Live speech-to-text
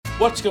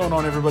What's going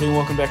on, everybody?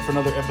 Welcome back for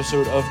another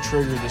episode of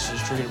Trigger. This is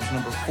Trigger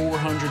number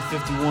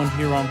 451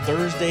 here on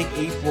Thursday,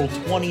 April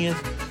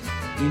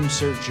 20th.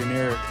 Insert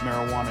generic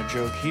marijuana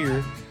joke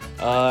here.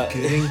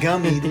 Good and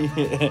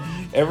gummy.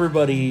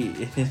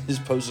 Everybody is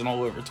posting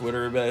all over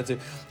Twitter about it too.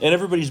 And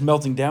everybody's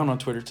melting down on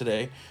Twitter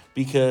today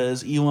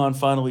because Elon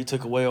finally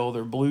took away all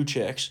their blue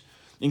checks,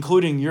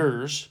 including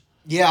yours.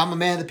 Yeah, I'm a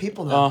man of the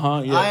people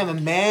now. Yeah. I am a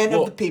man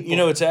of the people. You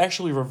know, it's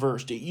actually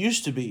reversed. It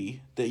used to be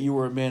that you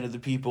were a man of the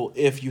people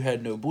if you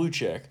had no blue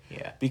check.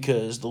 Yeah.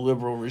 Because the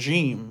liberal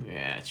regime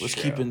was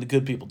keeping the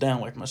good people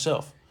down like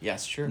myself. Yeah,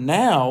 it's true.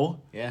 Now,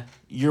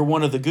 you're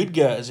one of the good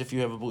guys if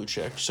you have a blue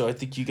check. So I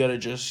think you got to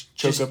just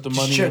choke up the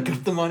money. Choke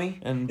up the money.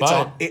 And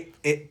buy it.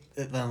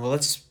 Well,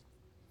 let's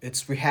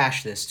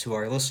rehash this to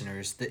our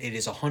listeners. That it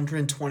is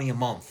 $120 a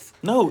month.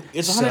 No,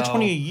 it's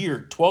 $120 a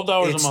year. $12 a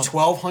month. It's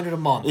 $1,200 a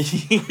month.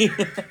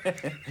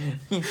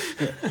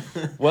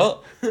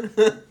 Well,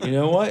 you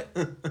know what?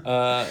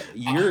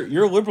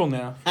 You're a liberal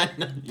now.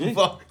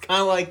 Well,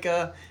 kind of like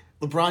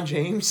LeBron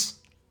James.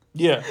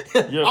 Yeah.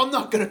 I'm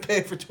not gonna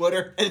pay for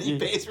Twitter, and he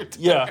pays for Twitter.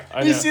 Yeah,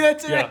 I know. You see that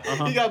today?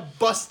 Yeah, He got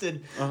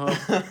busted.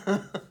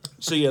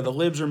 So yeah, the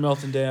libs are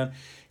melting down.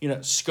 You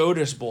know,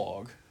 SCOTUS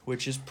blog,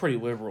 which is pretty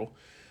liberal,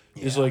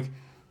 is like,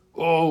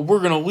 oh, we're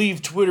going to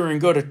leave Twitter and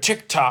go to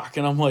TikTok.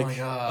 And I'm like,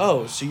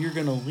 oh, so you're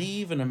going to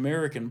leave an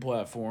American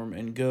platform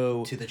and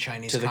go to the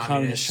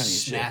communist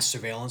Chinese mass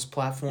surveillance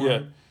platform?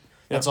 Yeah.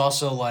 That's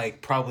also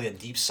like probably a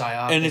deep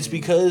psyop. And it's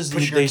because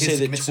they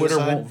say that Twitter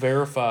won't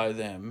verify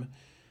them.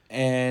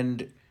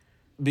 And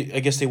I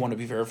guess they want to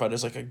be verified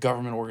as like a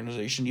government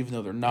organization, even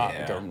though they're not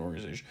a government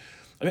organization.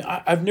 I mean,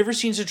 I've never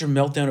seen such a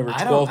meltdown over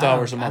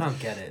 $12 a month. I don't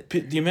get it.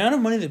 The amount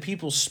of money that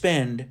people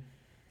spend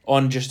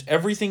on just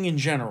everything in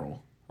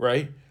general,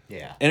 right?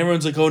 Yeah. And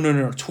everyone's like, oh, no,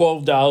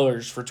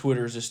 $12 for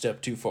Twitter is a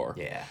step too far.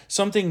 Yeah.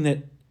 Something that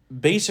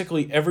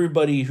basically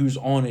everybody who's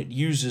on it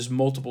uses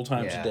multiple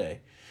times a day.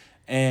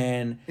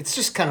 And it's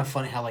just kind of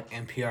funny how like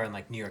NPR and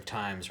like New York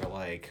Times are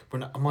like,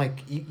 I'm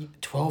like,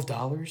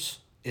 $12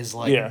 is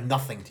like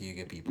nothing to you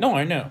good people. No,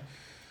 I know.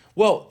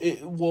 Well,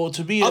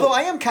 to be... Although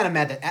I am kind of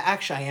mad that...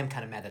 Actually, I am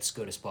kind of mad that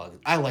SCOTUS blog...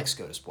 I like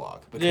SCOTUS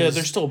blog. Because,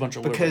 there's still a bunch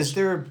of liberals. Because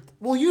they're...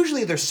 Well,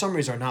 usually their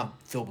summaries are not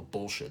filled with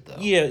bullshit, though.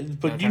 Yeah,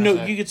 but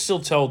you could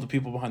still tell the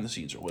people behind the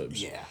scenes are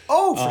libs. Yeah.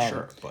 Oh, for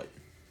sure.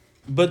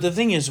 But the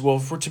thing is,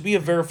 to be a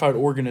verified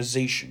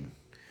organization,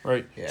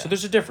 right? Yeah. So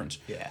there's a difference.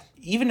 Yeah.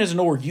 Even as an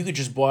org, you could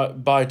just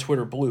buy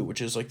Twitter Blue, which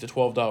is like the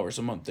 $12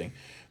 a month thing.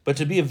 But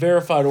to be a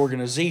verified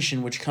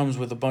organization, which comes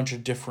with a bunch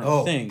of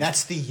different things.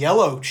 That's the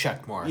yellow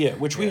check mark. Yeah,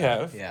 which we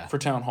have for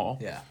Town Hall.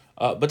 Yeah.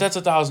 But that's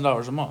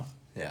 $1,000 a month.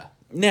 Yeah.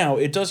 Now,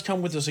 it does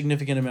come with a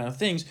significant amount of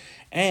things.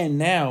 And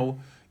now,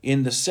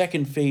 in the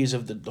second phase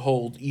of the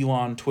whole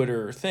Elon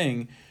Twitter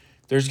thing,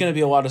 there's going to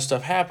be a lot of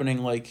stuff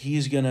happening. Like,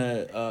 he's going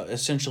to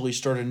essentially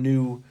start a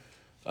new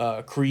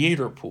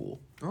creator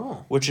pool.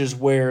 Oh. Which is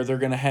where they're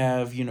going to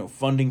have,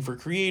 funding for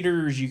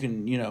creators. You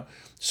can,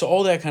 so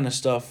all that kind of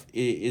stuff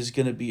is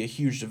going to be a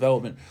huge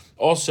development.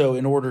 Also,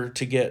 in order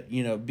to get,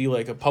 be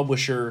like a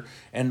publisher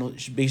and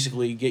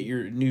basically get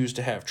your news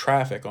to have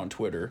traffic on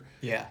Twitter.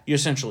 Yeah. You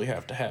essentially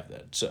have to have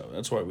that. So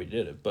that's why we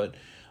did it. But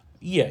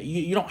yeah,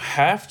 you don't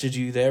have to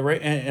do that,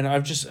 right? And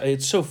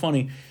it's so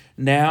funny.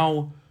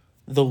 Now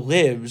the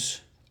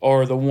libs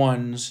are the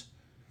ones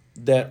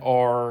that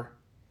are...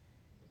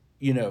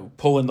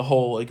 pulling the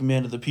whole, like,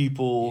 man of the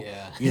people,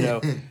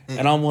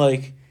 and I'm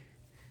like,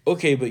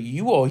 okay, but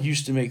you all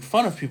used to make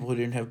fun of people who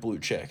didn't have blue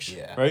checks,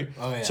 right?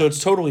 Oh, yeah. So it's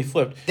totally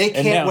flipped. They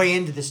can't weigh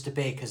into this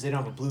debate because they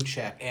don't have a blue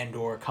check and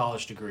or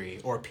college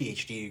degree or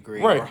PhD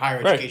degree or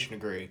higher education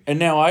degree. And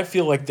now I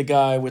feel like the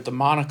guy with the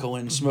monocle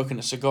and smoking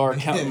a cigar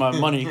counting my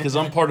money because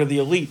I'm part of the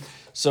elite.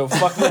 So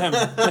fuck them.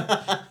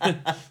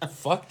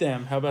 Fuck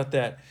them. How about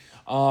that?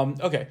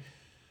 Okay.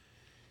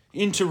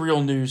 Into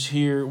real news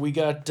here, we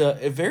got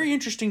a very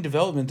interesting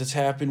development that's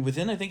happened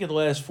within, I think, the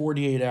last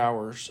 48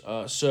 hours.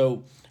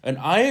 So an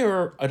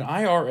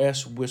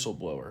IRS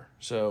whistleblower,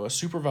 so a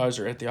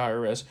supervisor at the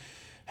IRS,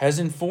 has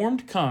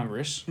informed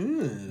Congress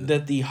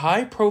that the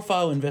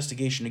high-profile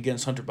investigation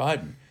against Hunter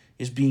Biden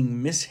is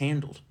being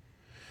mishandled.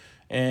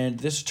 And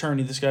this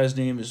attorney, this guy's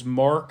name is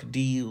Mark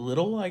D.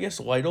 Little,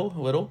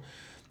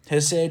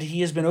 has said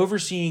he has been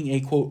overseeing a,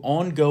 quote,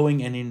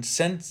 ongoing and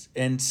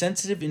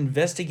sensitive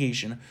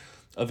investigation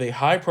of a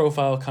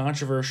high-profile,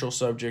 controversial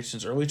subject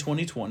since early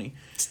 2020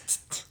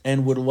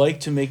 and would like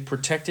to make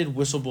protected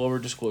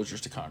whistleblower disclosures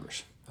to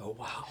Congress. Oh,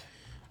 wow.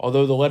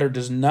 Although the letter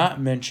does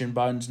not mention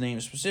Biden's name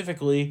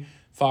specifically,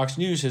 Fox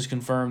News has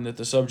confirmed that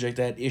the subject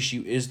at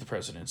issue is the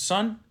president's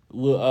son,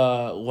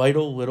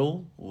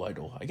 Lytle.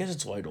 I guess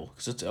it's Lytle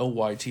because it's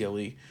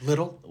Lytle.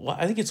 Little?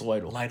 I think it's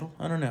Lytle. Lytle?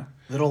 I don't know.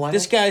 Little Lytle?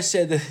 This guy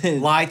said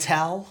that...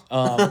 Lytle?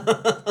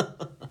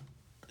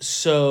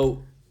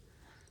 So...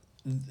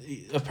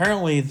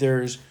 apparently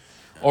there's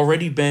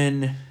already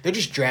been... They're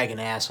just dragging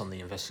ass on the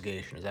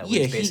investigation. Is that what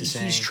he's basically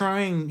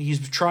saying?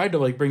 He's tried to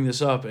like bring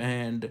this up,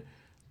 and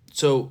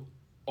so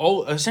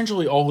all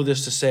of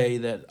this to say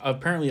that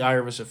apparently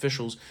IRS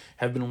officials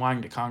have been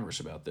lying to Congress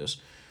about this.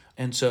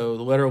 And so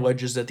the letter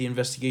alleges that the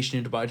investigation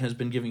into Biden has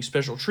been giving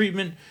special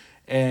treatment,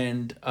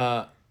 and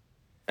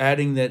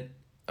adding that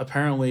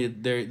apparently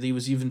he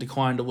was even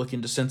declined to look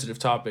into sensitive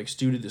topics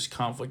due to this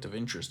conflict of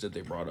interest that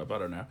they brought up. I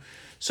don't know.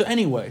 So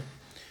anyway,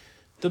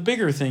 the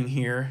bigger thing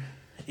here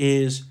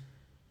is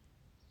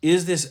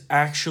this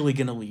actually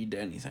going to lead to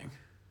anything?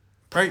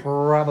 Right?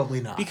 Probably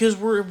not. Because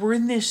we're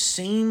in this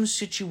same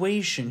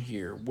situation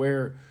here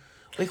where,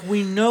 like,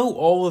 we know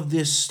all of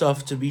this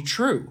stuff to be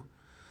true,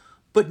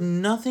 but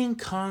nothing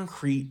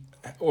concrete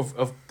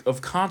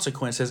of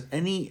consequence has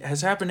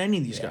happened to any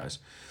of these guys.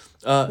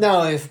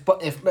 No, if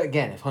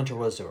Hunter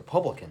was a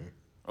Republican,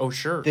 oh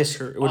sure, this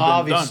sure.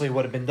 obviously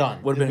would have been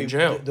done. Would have been in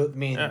jail.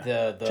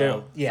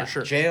 Jail, for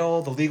sure.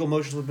 Jail. The legal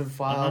motions would have been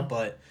filed,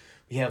 but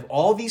we have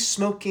all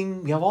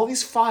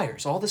these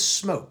fires, all this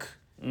smoke,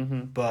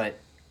 but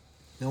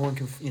no one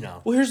can,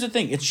 Well, here's the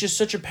thing. It's just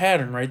such a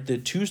pattern, right? The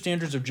two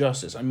standards of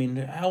justice. I mean,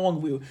 how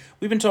long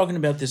we've been talking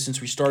about this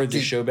since we started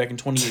this show back in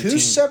 2018. Two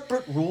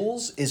separate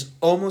rules is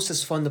almost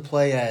as fun to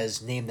play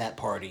as name that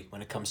party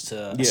when it comes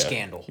to a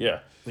scandal. Yeah.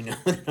 We know.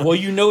 Well,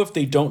 if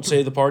they don't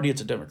say the party,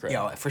 it's a Democrat.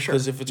 Yeah, for sure.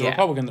 Because if it's a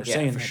Republican, they're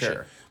saying that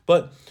shit.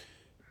 But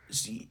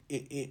see,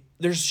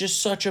 there's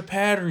just such a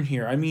pattern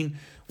here. I mean,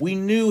 we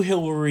knew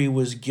Hillary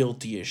was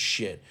guilty as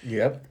shit.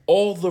 Yep.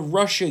 All the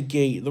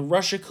Russiagate, the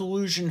Russia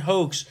collusion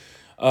hoax,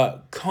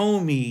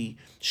 Comey,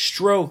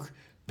 Strzok,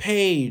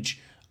 Page.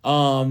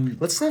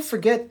 Let's not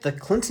forget the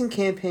Clinton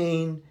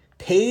campaign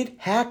paid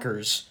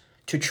hackers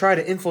to try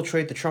to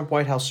infiltrate the Trump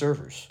White House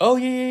servers. Oh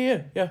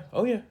yeah.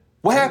 Oh yeah.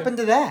 What happened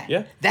to that?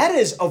 Yeah. That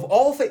is of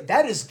all things.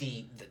 That is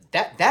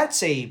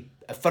that's a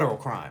federal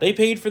crime. They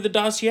paid for the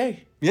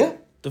dossier. Yeah.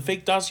 The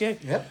fake dossier.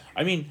 Yep.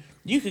 I mean,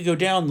 you could go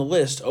down the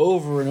list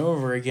over and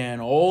over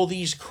again. All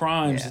these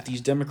crimes that these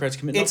Democrats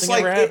commit. Nothing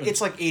ever happens. It's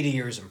like 80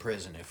 years in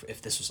prison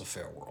if this was a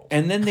fair world.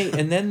 And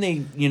then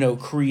they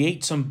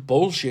create some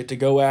bullshit to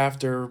go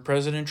after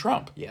President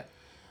Trump. Yeah.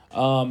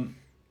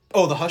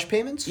 The hush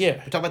payments? Yeah.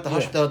 We're talking about the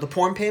hush, the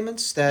porn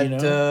payments that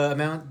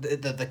amount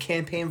the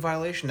campaign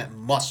violation that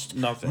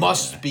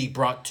must be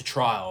brought to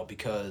trial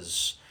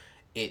because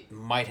it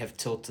might have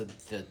tilted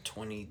the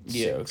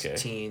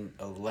 2016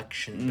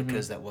 election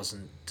because that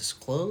wasn't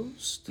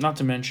disclosed. Not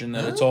to mention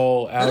that it's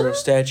all out of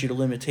statute of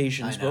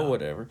limitations, but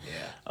whatever.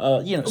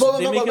 Yeah.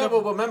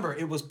 But remember,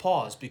 it was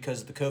paused because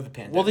of the COVID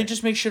pandemic. Well, they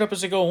just make shit up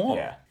as they go along.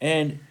 Yeah.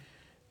 And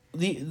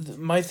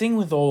my thing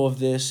with all of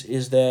this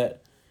is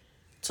that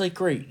it's like,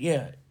 great,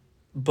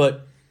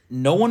 but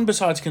no one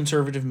besides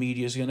conservative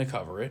media is going to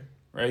cover it,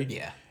 right?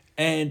 Yeah.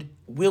 And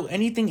will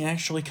anything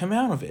actually come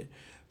out of it?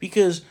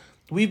 Because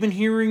we've been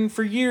hearing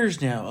for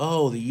years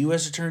now, the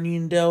U.S. Attorney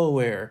in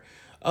Delaware,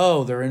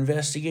 they're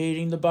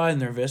investigating the Biden,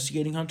 they're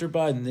investigating Hunter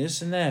Biden, this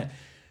and that.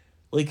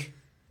 Like,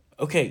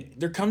 okay,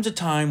 there comes a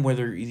time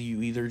whether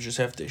you either just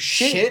have to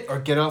shit or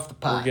get off the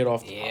pot. Or get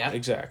off the pot,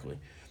 exactly.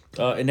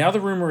 And now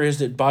the rumor is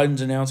that Biden's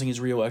announcing his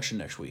re-election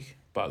next week,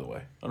 by the way.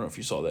 I don't know if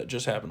you saw that. It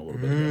just happened a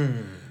little bit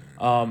ago.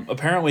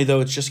 Apparently, though,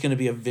 it's just going to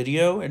be a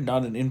video and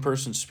not an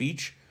in-person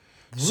speech.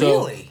 Really?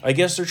 So I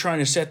guess they're trying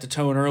to set the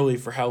tone early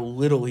for how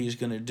little he's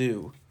going to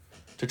do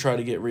to try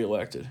to get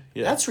reelected.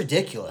 Yeah. That's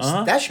ridiculous.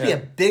 That should be a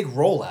big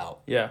rollout.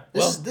 Yeah.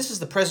 This is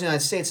the President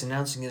of the United States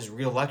announcing his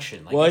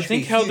reelection. Like, I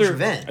think how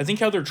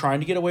they're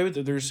trying to get away with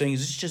it, they're saying, is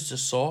this just a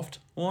soft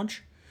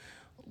launch?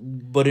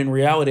 But in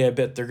reality, I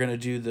bet they're going to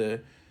do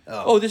this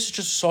is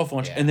just a soft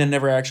launch, and then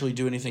never actually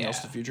do anything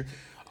else in the future.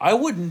 I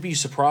wouldn't be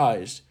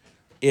surprised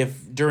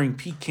if during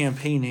peak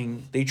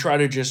campaigning they try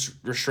to just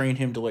restrain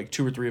him to like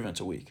 2 or 3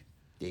 events a week.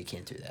 Yeah, you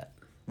can't do that.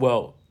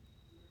 Well,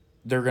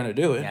 they're gonna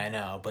do it. Yeah, I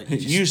know, but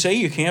you say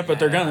you can't, but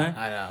they're gonna.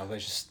 I know,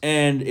 but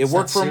and it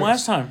worked for him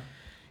last time.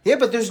 Yeah,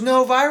 but there's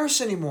no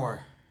virus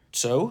anymore.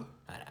 So?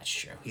 I'm not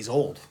sure. He's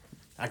old.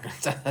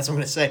 That's what I'm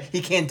gonna say.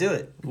 He can't do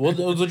it. Well,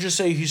 they'll just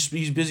say he's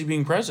busy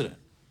being president.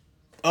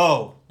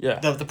 Oh, yeah.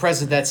 The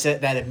president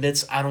that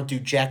admits I don't do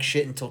jack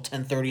shit until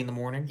 10:30 in the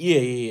morning.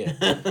 Yeah.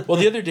 Well,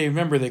 the other day,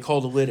 remember they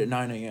called a lid at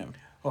 9 a.m.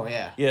 Oh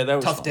yeah. Yeah, that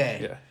was tough fun.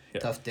 day. Yeah.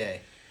 Tough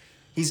day.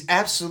 He's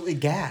absolutely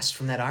gassed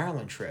from that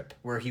Ireland trip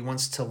where he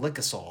wants to lick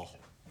us all.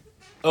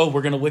 Oh,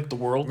 we're gonna lick the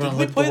world. Did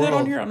we play that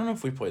on here? I don't know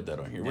if we played that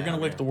on here. We're gonna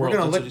lick the world. We're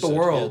gonna lick the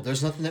world. Yeah.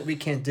 There's nothing that we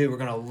can't do. We're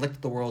gonna lick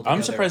the world together.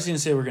 I'm surprised he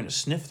didn't say we're gonna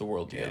sniff the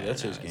world together.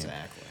 That's his game.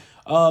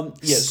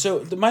 Exactly.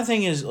 So my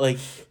thing is, like,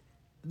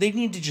 they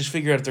need to just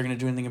figure out if they're gonna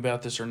do anything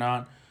about this or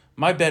not.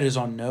 My bet is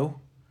on no,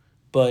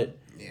 but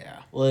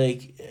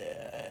like,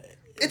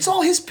 it's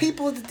all his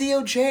people at the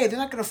DOJ. They're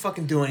not gonna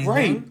fucking do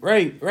anything.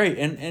 Right,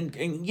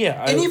 and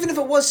yeah. And even if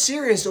it was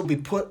serious, it'll be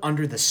put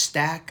under the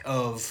stack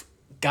of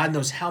God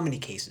knows how many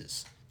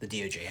cases the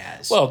DOJ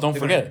has. Well, don't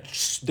forget,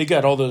 they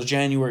got all those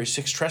January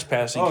 6th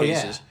trespassing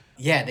cases.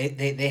 Yeah,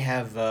 they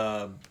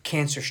have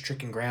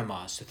cancer-stricken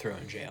grandmas to throw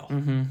in jail.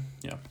 Mm-hmm.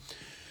 Yeah.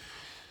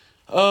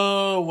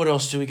 What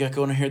else do we got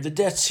going on here? The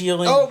debt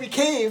ceiling. Oh, we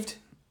caved.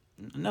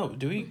 No,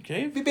 do we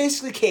cave? We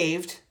basically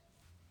caved.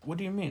 What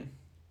do you mean?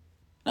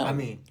 No, I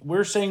mean,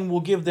 we're saying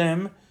we'll give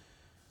them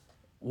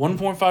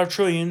 $1.5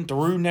 trillion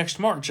through next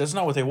March. That's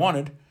not what they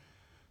wanted.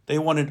 They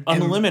wanted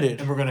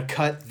unlimited. And we're going to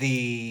cut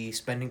the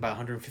spending by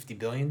 $150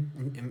 billion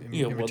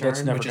in return,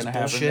 that's never going to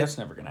happen. That's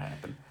never going to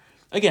happen.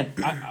 Again,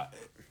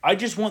 I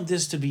just want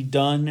this to be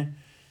done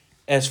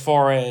as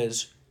far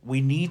as we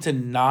need to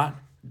not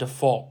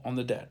default on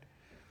the debt.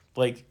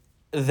 Like,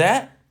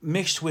 that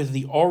mixed with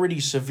the already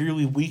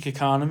severely weak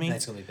economy,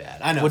 that's gonna be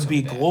bad. I know would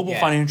be global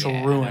financial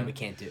ruin. I know we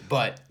can't do it,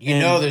 but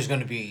there's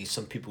gonna be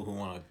some people who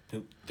want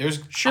to.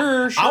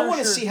 I want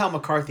to see how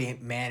McCarthy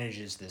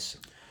manages this.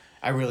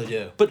 I really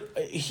do. But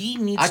he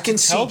needs. I can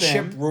see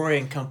Chip Roy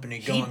and company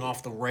going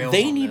off the rails.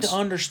 They need to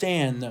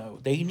understand, though.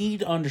 They need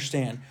to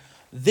understand.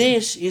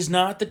 This is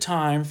not the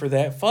time for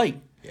that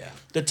fight. Yeah.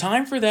 The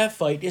time for that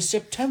fight is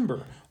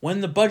September,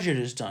 when the budget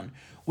is done.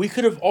 We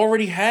could have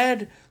already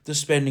had the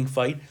spending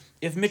fight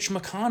if Mitch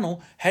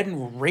McConnell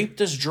hadn't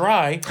raped us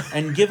dry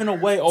and given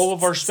away all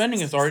of our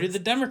spending authority to the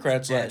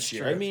Democrats last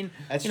year. True. I mean,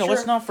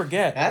 let's not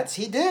forget.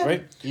 He did.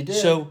 Right? He did.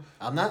 So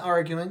I'm not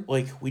arguing.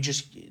 Like,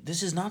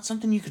 this is not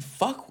something you could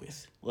fuck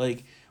with.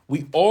 Like,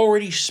 we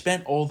already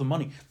spent all the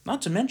money.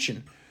 Not to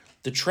mention,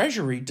 the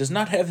Treasury does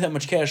not have that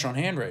much cash on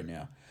hand right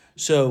now.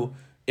 So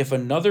if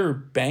another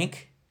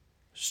bank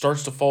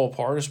starts to fall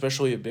apart,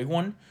 especially a big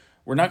one,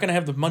 we're not going to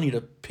have the money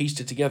to paste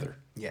it together.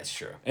 Yes,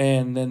 sure.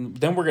 And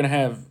then we're going to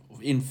have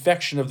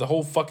infection of the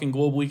whole fucking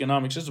global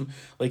economic system.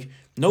 Like,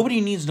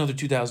 nobody needs another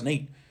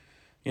 2008,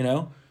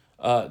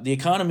 the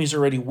economy's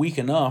already weak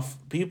enough.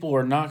 People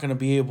are not going to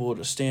be able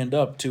to stand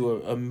up to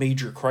a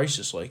major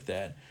crisis like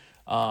that.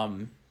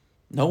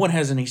 No one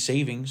has any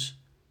savings.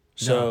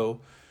 So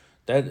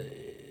that,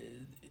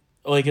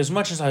 like, as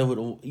much as I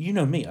would,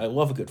 me, I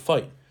love a good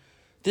fight.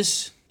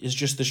 This is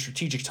just the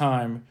strategic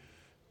time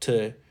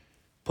to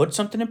put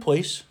something in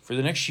place for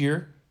the next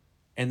year,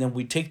 and then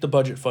we take the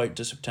budget fight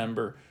to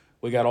September.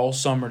 We got all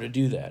summer to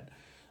do that.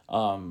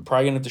 Probably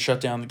going to have to shut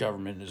down the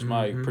government is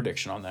my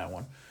prediction on that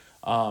one.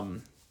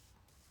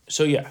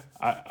 So, yeah,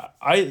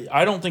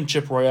 I don't think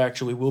Chip Roy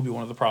actually will be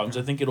one of the problems.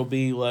 I think it'll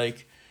be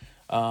like...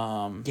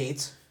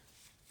 Gates?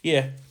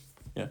 Yeah.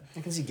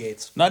 I can see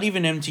Gates. Not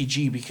even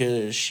MTG,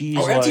 because she's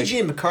MTG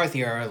and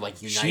McCarthy are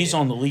like united. She's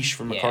on the leash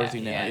for McCarthy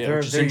now. Yeah,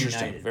 which is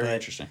interesting. United, very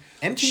interesting.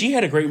 She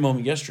had a great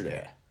moment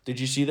yesterday. Yeah. Did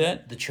you see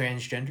that? The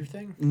transgender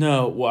thing?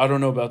 No. Well, I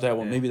don't know about that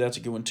one. Maybe that's a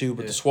good one, too.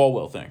 But the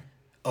Swalwell thing.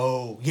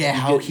 Oh,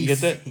 yeah. You get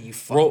that?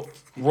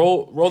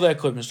 Roll that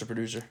clip, Mr.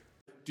 Producer.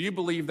 Do you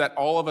believe that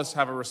all of us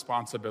have a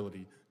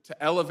responsibility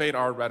to elevate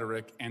our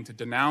rhetoric and to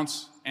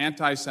denounce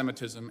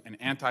anti-Semitism and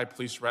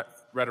anti-police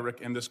rhetoric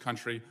in this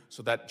country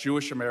so that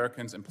Jewish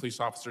Americans and police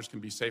officers can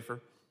be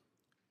safer?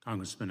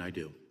 Congressman, I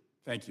do.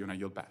 Thank you, and I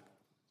yield back.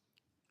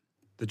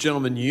 The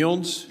gentleman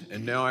yields,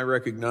 and now I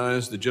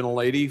recognize the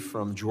gentlelady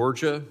from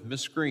Georgia,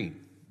 Ms. Green.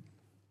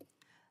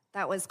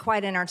 That was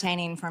quite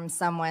entertaining from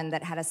someone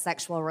that had a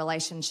sexual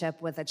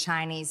relationship with a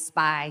Chinese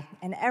spy,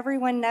 and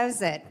everyone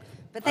knows it.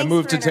 But I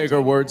move to take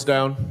her words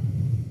down.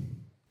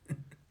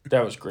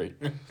 That was great.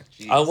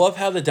 I love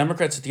how the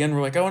Democrats at the end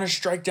were like, I want to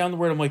strike down the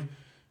word. I'm like,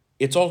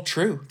 it's all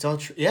true. It's all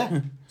true.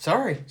 Yeah.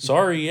 Sorry.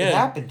 Yeah. It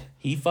happened.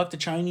 He fucked a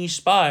Chinese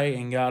spy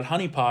and got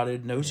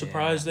honeypotted. No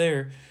surprise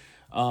there.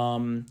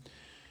 All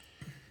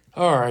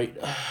right.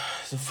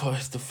 The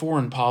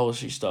foreign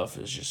policy stuff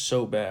is just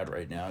so bad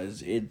right now.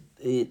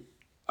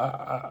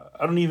 I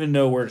don't even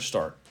know where to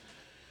start.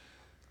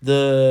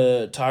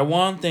 The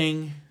Taiwan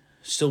thing,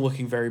 still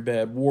looking very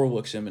bad. War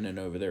looks imminent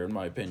over there, in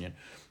my opinion.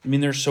 I mean,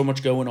 there's so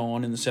much going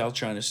on in the South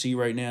China Sea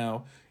right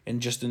now,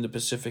 and just in the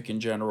Pacific in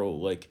general.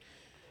 Like,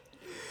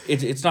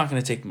 it's not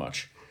going to take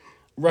much.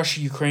 Russia,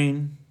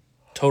 Ukraine,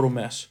 total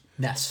mess.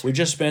 We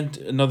just spent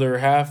another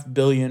 $500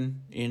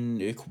 million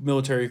in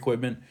military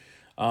equipment.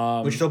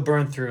 Which they'll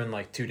burn through in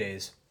like 2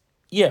 days.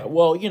 Yeah,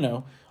 well,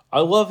 I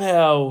love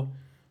how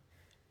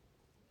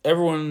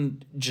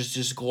everyone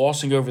just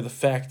glossing over the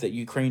fact that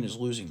Ukraine is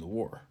losing the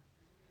war.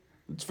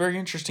 It's a very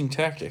interesting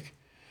tactic.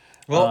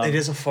 Well, it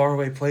is a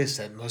faraway place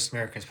that most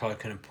Americans probably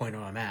couldn't point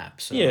on a map.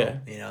 So,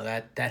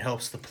 that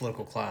helps the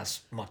political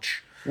class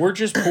much. We're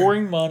just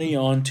pouring money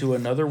onto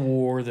another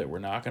war that we're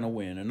not going to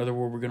win. Another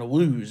war we're going to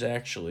lose,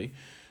 actually,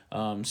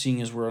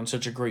 seeing as we're on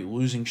such a great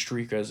losing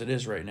streak as it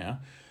is right now.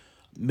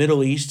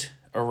 Middle East,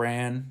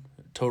 Iran,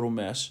 total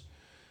mess.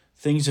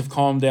 Things have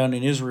calmed down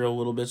in Israel a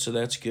little bit, so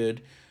that's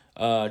good.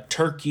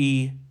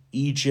 Turkey,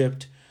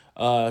 Egypt,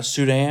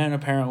 Sudan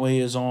apparently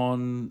is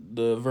on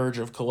the verge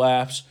of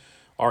collapse.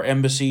 Our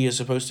embassy is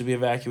supposed to be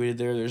evacuated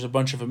there. There's a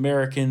bunch of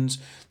Americans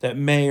that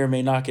may or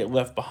may not get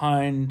left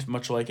behind,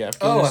 much like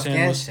Afghanistan.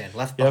 Afghanistan,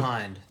 left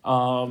behind.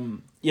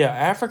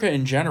 Africa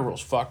in general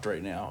is fucked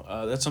right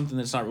now. That's something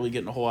that's not really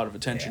getting a whole lot of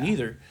attention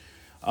either.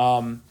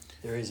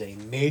 There is a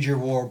major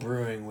war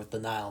brewing with the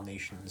Nile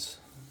nations.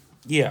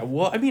 Yeah,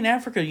 well, I mean,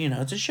 Africa,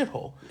 it's a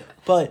shithole. Yeah.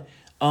 But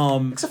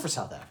except for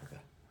South Africa.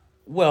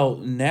 Well,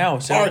 now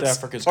South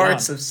Africa's gone.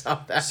 Parts of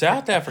South Africa.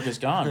 South Africa's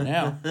gone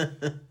now.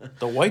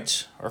 The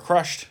whites are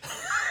crushed.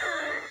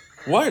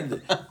 What?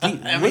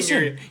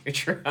 Listen,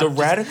 you're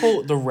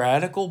the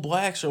radical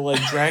blacks are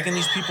like dragging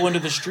these people into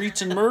the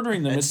streets and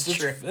murdering them.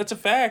 That's a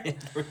fact.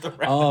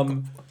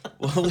 Well,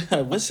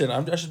 listen,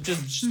 I'm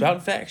just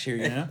spouting facts here,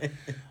 you know.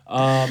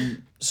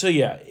 So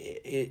yeah,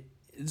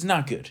 it's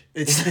not good.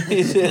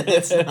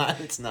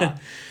 It's not.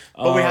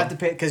 But we have to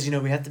pay because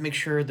we have to make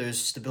sure there's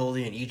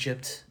stability in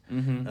Egypt.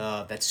 Mm-hmm.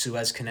 That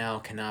Suez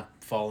Canal cannot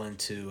fall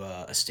into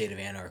a state of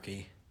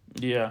anarchy.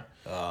 Yeah.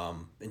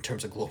 In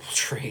terms of global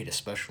trade,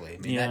 especially. I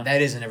mean, Yeah.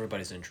 that is in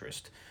everybody's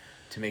interest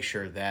to make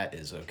sure that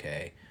is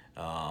okay.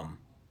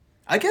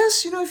 I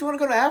guess if you want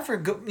to go to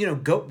Africa,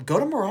 go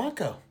to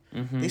Morocco.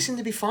 Mm-hmm. They seem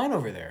to be fine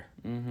over there.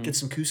 Mm-hmm. Get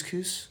some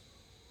couscous.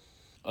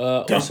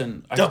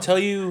 Listen, I can tell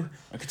you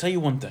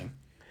one thing.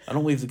 I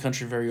don't leave the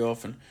country very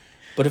often,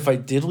 but if I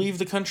did leave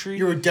the country,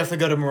 You would definitely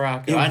go to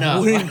Morocco. it I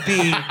know. wouldn't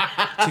be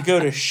to go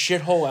to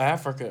shithole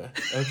Africa.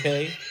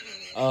 Okay,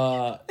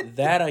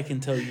 that I can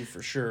tell you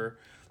for sure.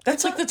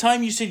 That's like the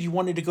time you said you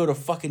wanted to go to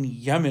fucking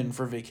Yemen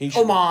for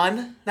vacation.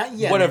 Oman, not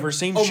yet. Whatever,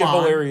 same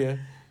shithole area.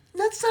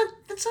 That's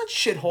not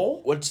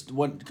shithole.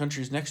 What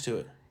country's next to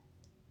it?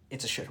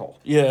 It's a shithole.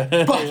 Yeah,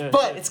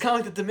 But it's kind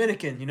of like the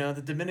Dominican.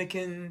 The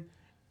Dominican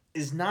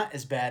is not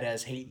as bad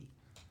as Haiti.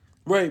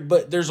 right.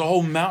 But there's a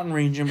whole mountain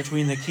range in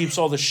between that keeps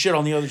all the shit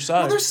on the other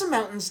side. Well, there's some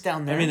mountains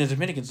down there. I mean, the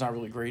Dominican's not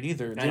really great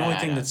either. The only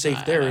thing that's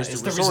safe there is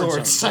the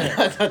resorts. I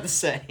was about to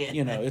say.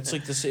 It's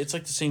like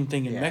the same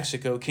thing in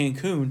Mexico,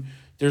 Cancun.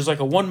 There's like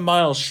a 1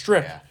 mile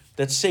strip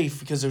that's safe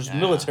because there's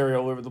military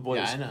all over the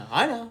place. Yeah,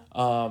 I know.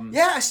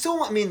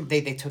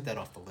 They took that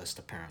off the list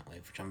apparently,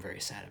 which I'm very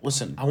sad about.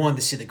 Listen, I wanted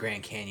to see the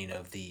Grand Canyon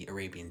of the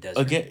Arabian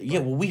Desert.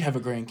 Well, we have a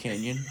Grand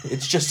Canyon.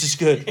 It's just as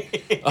good.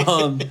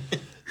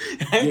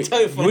 I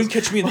tell you, you wouldn't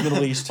catch me in the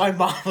Middle East. My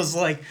mom was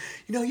like,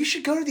 you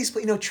should go to these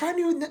places. Try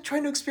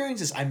new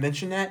experiences. I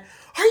mentioned that.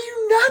 Are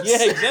you nuts?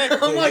 Yeah, exactly.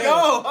 I'm like,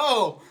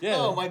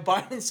 yeah. my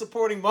Biden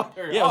supporting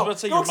mother. Yeah, I was about to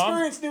say go your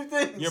mom. Experience new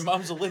things. Your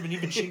mom's a living.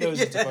 Even she knows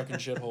it's a fucking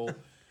shithole.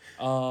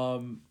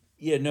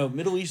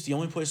 Middle East. The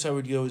only place I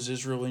would go is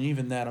Israel, and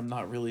even that I'm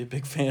not really a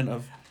big fan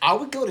of. I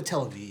would go to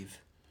Tel Aviv.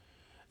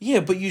 Yeah,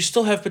 but you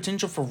still have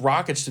potential for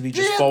rockets to be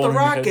just falling. The on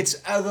your head. rockets,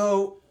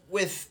 although.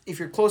 If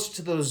you're closer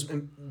to those,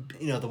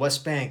 the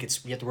West Bank,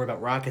 you have to worry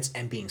about rockets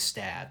and being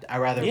stabbed. I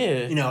rather,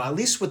 at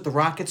least with the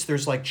rockets,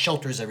 there's like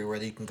shelters everywhere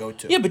that you can go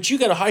to. Yeah, but you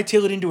got to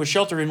hightail it into a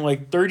shelter in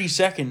like 30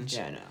 seconds.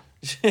 Yeah, I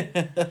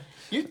know.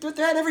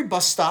 They're at every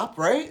bus stop,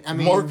 right? I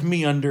mean, mark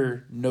me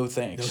under no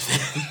thanks.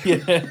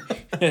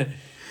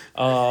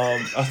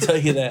 I'll tell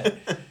you that.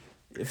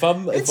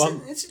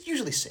 It's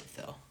usually safe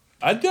though.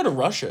 I'd go to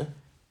Russia.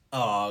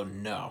 Oh,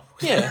 no.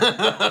 Yeah.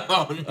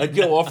 I'd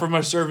go offer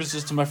my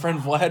services to my friend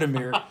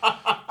Vladimir.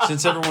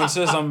 Since everyone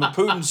says I'm a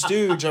Putin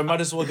stooge, I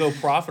might as well go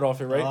profit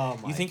off it, right? Oh,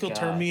 my you think he'll God.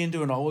 turn me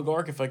into an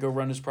oligarch if I go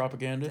run his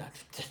propaganda?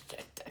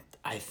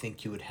 I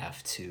think you would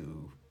have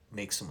to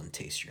make someone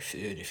taste your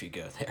food if you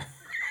go there.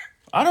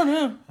 I don't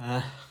know.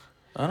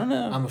 I don't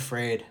know. I'm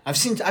afraid. I've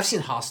seen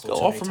Hostel.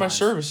 Go offer my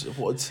services.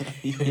 Well,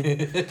 you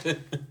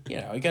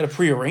got to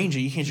prearrange it.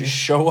 You can't just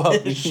show up.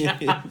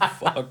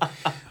 Fuck.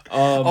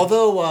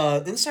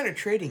 Although insider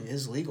trading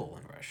is legal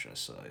in Russia,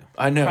 so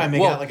I know. Probably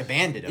make out like a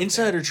bandit.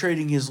 Insider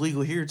trading is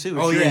legal here too.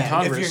 If you're in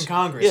Congress, if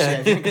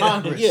you're in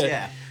Congress,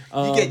 yeah.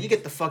 You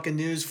get the fucking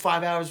news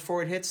 5 hours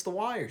before it hits the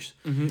wires.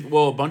 Mm-hmm.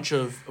 Well, a bunch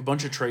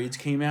of trades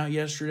came out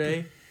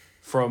yesterday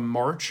from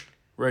March.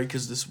 Right,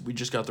 because we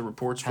just got the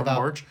reports from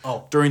March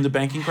during the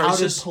banking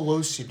crisis. How did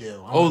Pelosi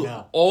do?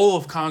 All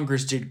of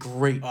Congress did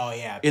great. Oh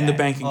yeah, in the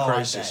banking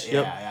crisis. I bet.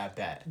 Yeah, I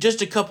bet.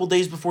 Just a couple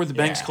days before the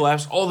banks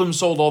collapsed, all of them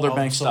sold all their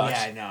bank stocks.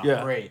 Yeah, I know.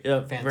 Yeah, great. Yeah,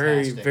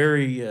 fantastic.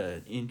 very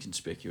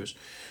inconspicuous.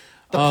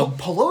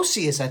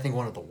 Pelosi is, I think,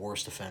 one of the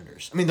worst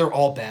offenders. I mean, they're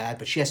all bad,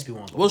 but she has to be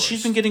one of the worst. Well,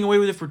 she's been getting away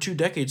with it for 2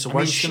 decades, so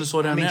why is she going to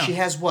slow down now? She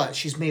has what?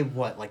 She's made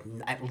what? Like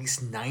at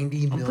least 90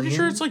 million? I'm pretty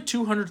sure it's like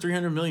 200,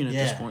 300 million at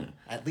this point.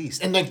 At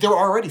least. And like they're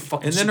already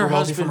fucking And then her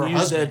husband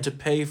used that to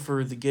pay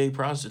for the gay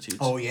prostitutes.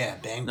 Oh, yeah,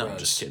 Bang Bros. No,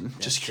 just kidding.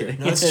 Just kidding.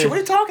 No, what are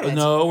you talking about?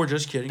 No, we're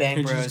just kidding.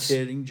 Bang Bros.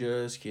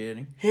 Just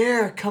kidding.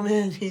 Here, come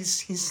in.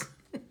 He's...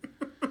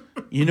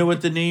 You know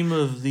what the name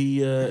of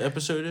the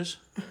episode is?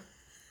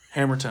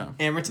 Hammer Time.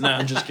 Hammer Time. No,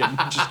 I'm just kidding.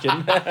 Just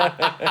kidding.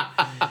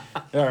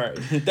 All right.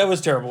 That was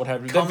terrible what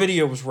happened. That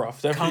video was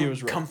rough.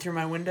 Come through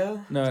my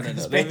window? No.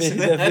 That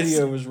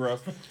video was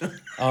rough. It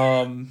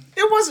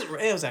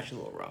was actually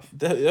a little rough.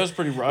 That was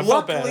pretty rough.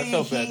 I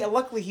felt bad.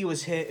 Luckily, he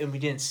was hit and we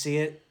didn't see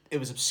it. It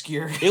was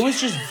obscure. It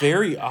was just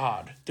very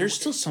odd. There's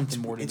still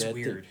something more to that. It's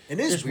weird. It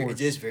is weird.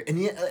 It is very.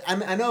 And yeah,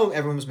 I know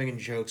everyone was making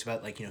jokes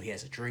about he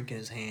has a drink in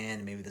his hand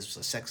and maybe this was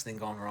a sex thing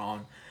going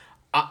wrong.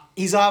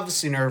 He's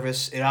obviously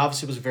nervous. It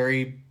obviously was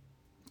very...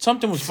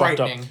 Something was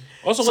fucked up.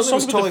 Also, let's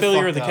talk about the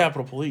failure of the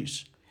Capitol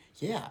Police.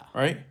 Yeah.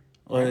 Right?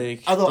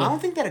 Although I don't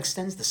think that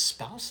extends to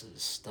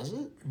spouses, does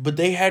it? But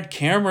they had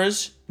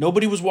cameras.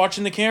 Nobody was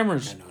watching the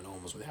cameras. No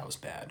one was. That was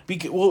bad.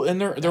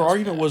 And their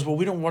argument was,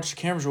 we don't watch the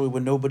cameras really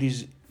when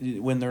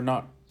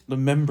the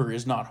member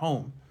is not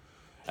home.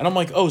 And I'm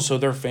like, oh, so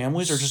their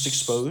families are just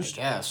exposed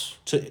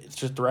to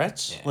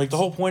threats? Yeah, like, the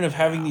whole point of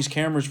having these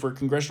cameras for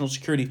congressional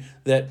security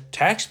that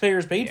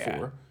taxpayers paid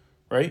for,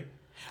 right?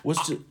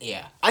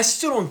 I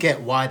still don't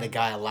get why the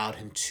guy allowed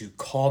him to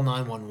call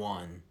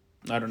 911.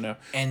 I don't know.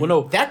 And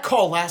that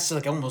call lasted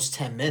like almost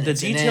 10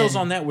 minutes. The details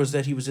on that was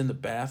that he was in the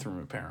bathroom,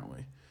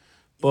 apparently.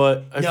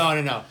 But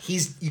no.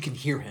 You can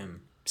hear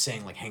him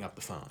saying, like, hang up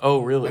the phone.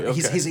 Oh, really? Like,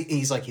 okay.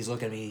 He's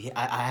looking at me.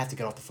 I have to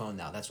get off the phone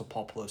now. That's what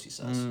Paul Pelosi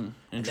says. And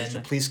then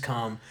the police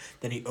come.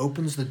 Then he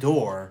opens the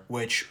door,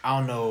 which I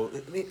don't know.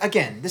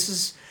 Again, this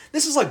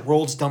is like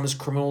World's Dumbest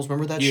Criminals.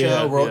 Remember that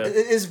show? It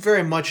is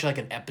very much like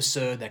an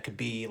episode that could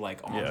be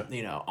like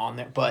on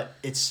there, but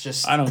it's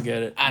just I don't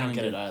get it. I don't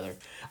get it either.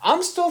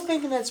 I'm still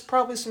thinking that's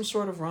probably some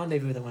sort of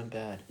rendezvous that went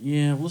bad.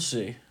 Yeah, we'll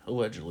see.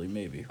 Allegedly,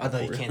 maybe. Although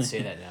you can't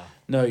say that now.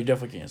 No, you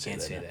definitely can't say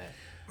that.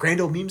 Grand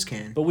old memes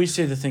can. But we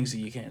say the things that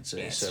you can't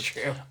say. Yeah, that's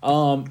true.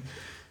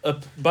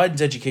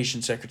 Biden's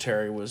education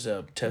secretary was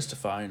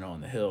testifying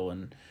on the Hill,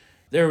 and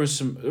there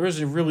was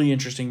a really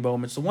interesting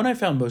moments. The one I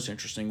found most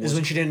interesting was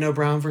when she didn't know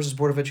Brown versus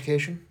Board of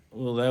Education.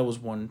 Well, that was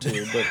one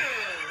too.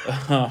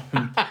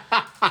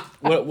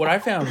 But what I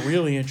found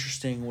really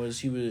interesting was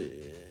he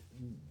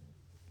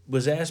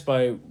was asked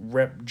by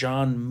Rep.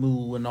 John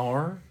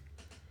Moulinar.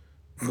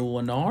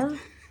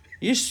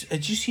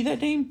 Did you see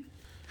that name?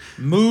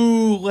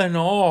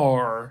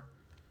 Moulinar.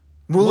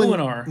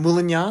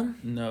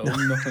 Moulignan? No,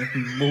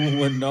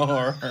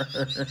 Moulinar.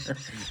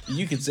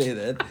 You could say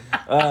that.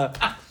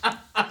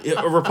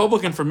 A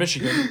Republican from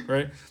Michigan,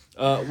 right?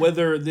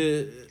 Whether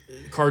the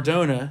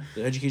Cardona,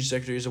 the education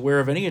secretary, is aware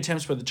of any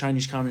attempts by the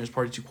Chinese Communist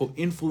Party to, quote,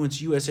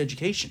 influence U.S.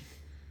 education.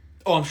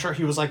 Oh, I'm sure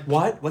he was like,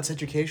 what? What's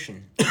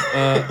education?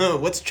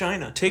 What's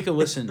China? Take a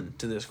listen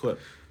to this clip.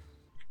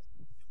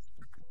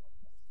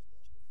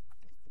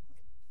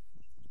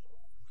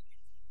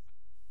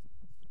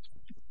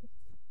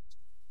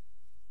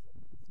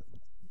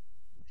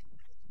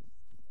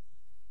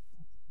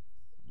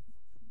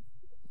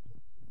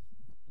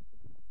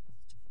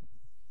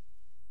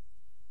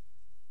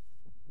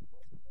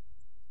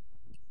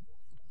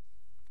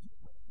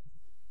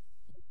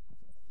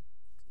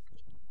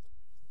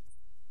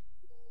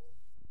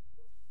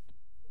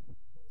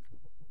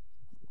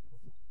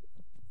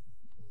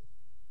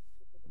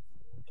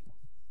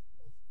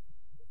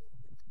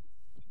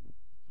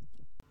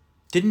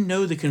 Didn't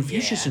know the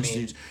Confucius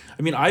Institutes.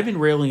 I mean, I've been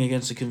railing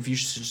against the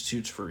Confucius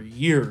Institutes for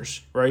years,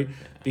 right?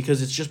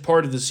 Because it's just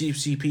part of the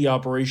CCP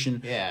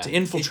operation to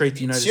infiltrate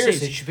the United States.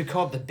 Seriously, it should be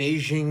called the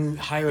Beijing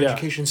Higher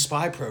Education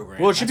Spy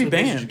Program. Well, it should be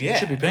banned. Yeah, it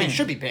should be banned. It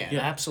should be banned,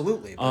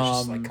 absolutely. But it's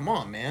just like, come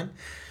on, man.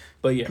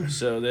 But yeah,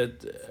 so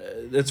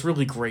that's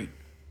really great.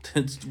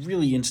 It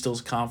really instills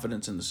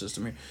confidence in the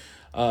system here.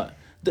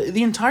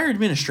 The entire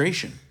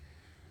administration,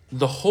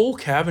 the whole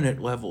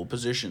cabinet level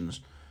positions,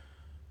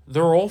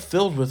 they're all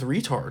filled with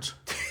retards.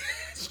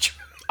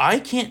 I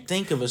can't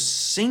think of a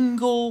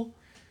single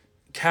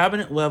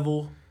cabinet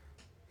level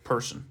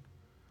person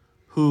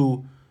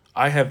who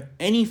I have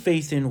any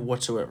faith in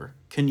whatsoever.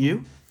 Can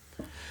you?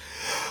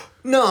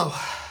 No.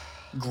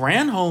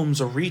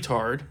 Granholm's a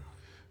retard.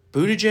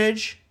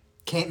 Buttigieg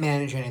can't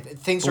manage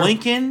anything.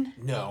 Blinken?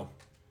 No.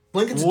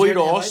 Blinken's Lloyd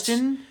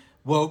Austin?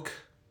 Woke.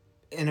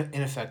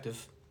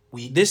 Ineffective.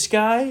 Weak. This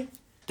guy?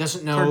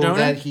 Doesn't know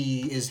that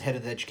he is head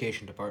of the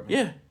education department.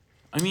 Yeah.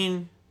 I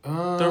mean,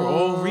 they're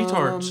all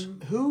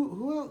retards.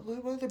 Who else?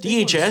 What are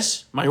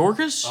DHS?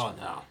 Mayorkas? Oh,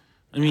 no.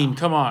 I mean,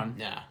 come on.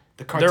 Nah.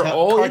 They're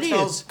all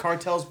idiots.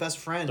 Cartel's best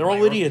friend. They're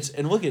all idiots.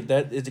 And look at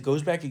that. It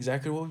goes back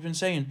exactly to what we've been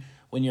saying.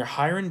 When you're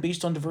hiring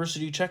based on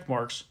diversity check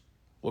marks,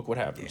 look what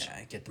happens. Yeah,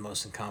 I get the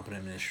most incompetent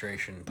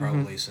administration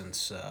probably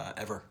since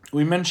ever.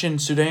 We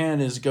mentioned Sudan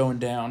is going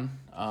down.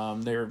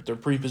 They're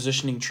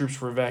pre-positioning troops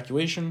for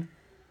evacuation.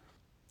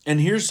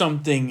 And here's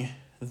something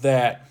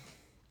that,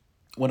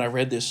 when I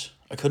read this,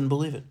 I couldn't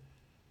believe it.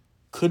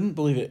 Couldn't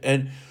believe it.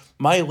 And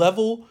my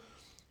level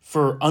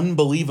for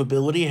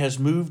unbelievability has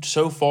moved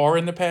so far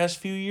in the past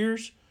few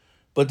years,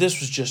 but this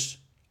was just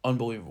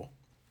unbelievable.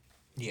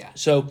 Yeah.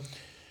 So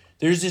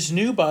there's this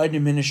new Biden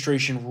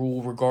administration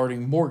rule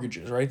regarding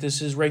mortgages, right?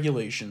 This is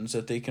regulations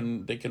that they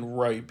can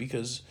write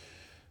because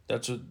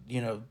that's what,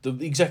 the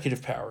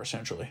executive power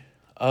essentially.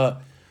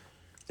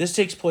 This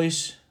takes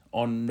place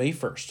on May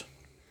 1st.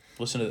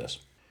 Listen to this.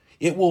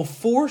 It will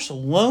force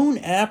loan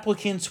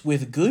applicants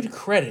with good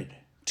credit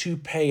to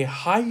pay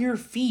higher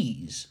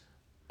fees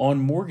on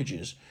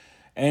mortgages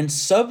and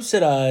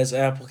subsidize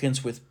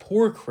applicants with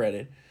poor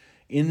credit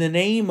in the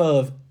name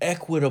of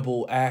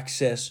equitable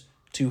access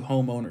to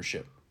home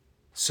ownership.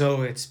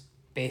 So it's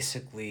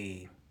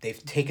basically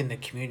they've taken the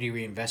Community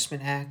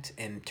Reinvestment Act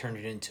and turned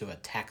it into a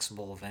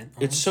taxable event.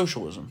 Almost. It's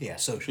socialism. Yeah,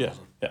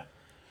 socialism.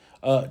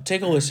 Yeah.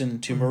 Take a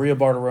listen to Maria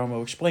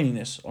Bartiromo explaining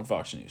this on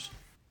Fox News.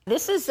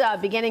 This is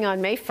beginning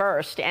on May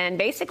 1st, and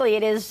basically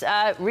it is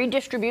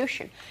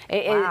redistribution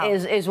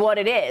is what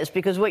it is,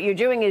 because what you're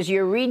doing is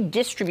you're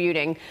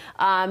redistributing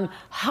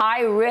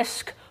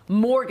high-risk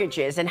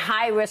mortgages and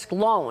high-risk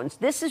loans.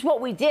 This is what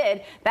we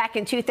did back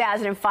in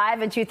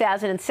 2005 and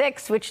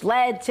 2006, which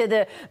led to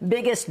the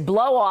biggest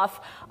blow-off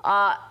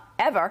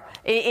ever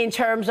in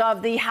terms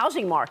of the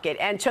housing market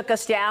and took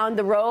us down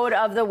the road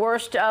of the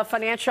worst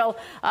financial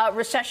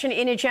recession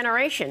in a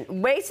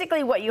generation.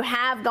 Basically, what you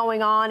have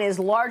going on is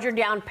larger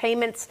down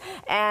payments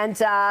and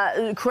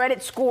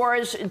credit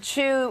scores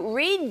to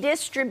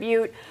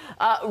redistribute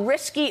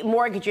risky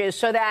mortgages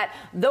so that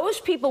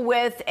those people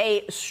with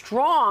a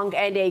strong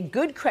and a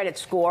good credit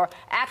score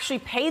actually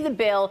pay the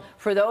bill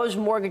for those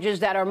mortgages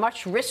that are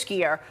much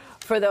riskier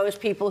for those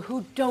people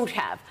who don't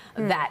have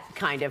that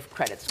kind of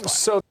credit score.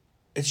 So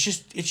it's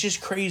just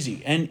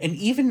crazy. And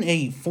even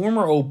a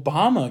former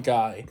Obama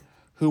guy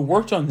who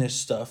worked on this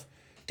stuff,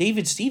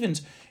 David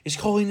Stevens, is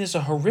calling this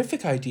a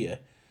horrific idea.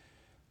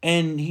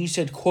 And he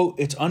said, quote,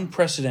 "It's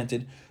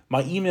unprecedented.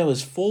 My email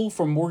is full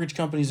from mortgage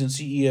companies and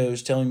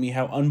CEOs telling me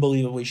how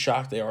unbelievably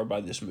shocked they are by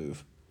this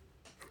move."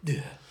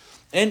 Yeah.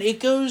 And it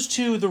goes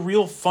to the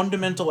real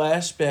fundamental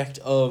aspect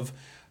of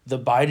the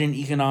Biden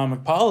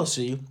economic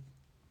policy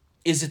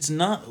is it's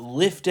not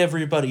lift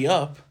everybody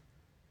up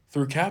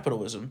through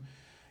capitalism.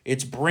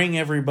 It's bring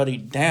everybody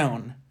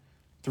down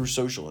through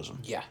socialism.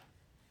 Yeah.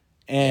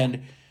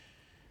 And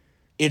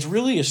it's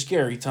really a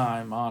scary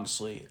time,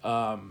 honestly.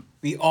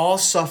 We all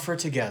suffer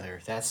together.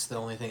 That's the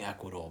only thing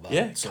equitable about it.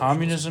 Yeah,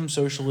 communism,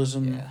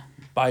 socialism,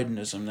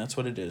 Bidenism. That's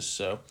what it is.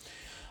 So,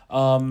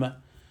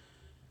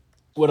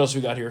 what else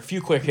we got here? A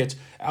few quick hits.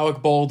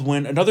 Alec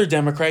Baldwin, another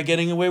Democrat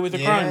getting away with a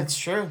crime. Yeah, it's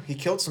true. He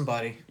killed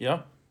somebody.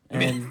 Yep. I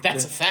mean,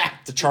 that's a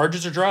fact. The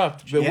charges are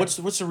dropped. But what's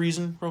the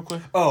reason, real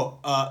quick?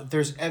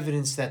 There's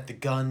evidence that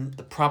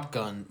the prop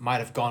gun, might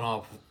have gone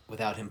off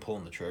without him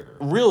pulling the trigger.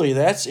 Really?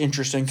 That's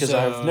interesting because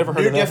I've never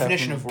heard of that. New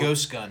definition of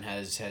ghost gun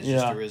has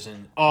just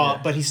arisen.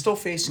 But he's still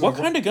facing... What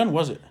kind of gun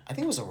was it? I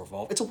think it was a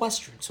revolver. It's a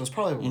Western, so it's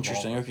probably a revolver.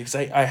 Interesting. Okay, because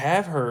I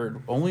have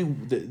heard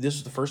this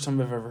is the first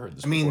time I've ever heard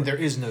this. I mean, before. there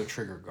is no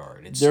trigger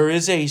guard. There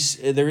is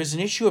an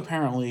issue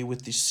apparently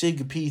with the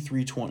SIG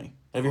P320.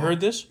 Have you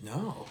heard this?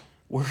 No.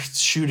 Where it's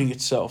shooting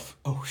itself.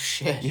 Oh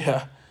shit.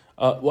 Yeah.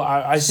 Well,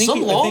 I think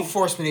some law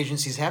enforcement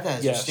agencies have that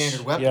as their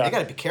standard weapon. Yeah. They got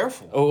to be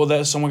careful. Oh,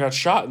 well, someone got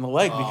shot in the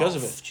leg because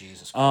of it.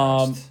 Jesus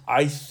Christ.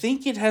 I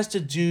think it has to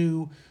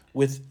do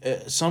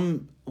with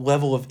some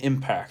level of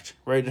impact,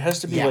 right? It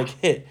has to be like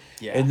hit,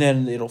 and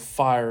then it'll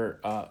fire.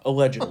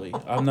 Allegedly,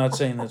 I'm not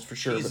saying that's for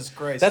sure. Jesus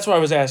Christ. That's why I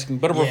was asking.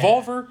 But a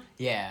revolver,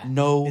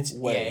 no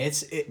way.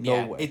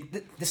 No way.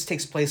 This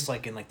takes place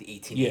like in the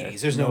 1880s. Yeah,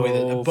 There's no way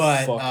that.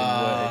 But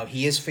way.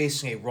 he is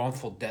facing a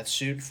wrongful death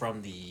suit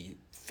from the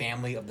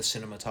family of the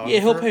cinematographer. Yeah,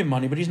 he'll pay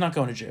money, but he's not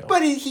going to jail.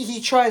 But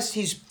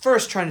he's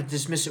first trying to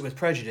dismiss it with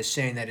prejudice,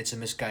 saying that it's a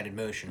misguided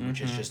motion,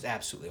 which is just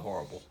absolutely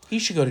horrible. He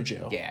should go to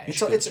jail. Yeah,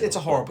 it's a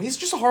horrible. He's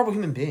just a horrible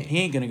human being. He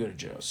ain't gonna go to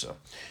jail. So,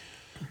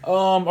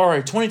 all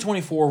right,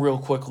 2024, real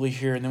quickly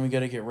here, and then we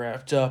got to get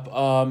wrapped up.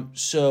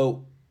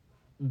 So,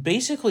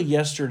 basically,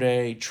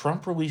 yesterday,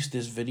 Trump released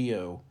this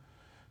video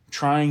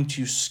trying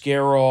to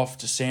scare off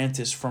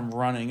DeSantis from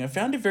running. I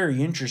found it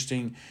very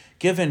interesting,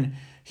 given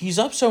he's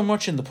up so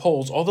much in the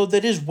polls, although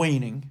that is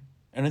waning.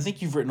 And I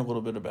think you've written a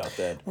little bit about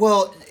that.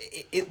 Well,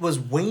 it was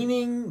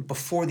waning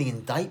before the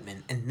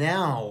indictment, and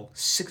now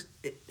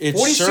it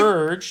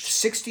surged.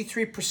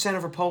 63%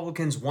 of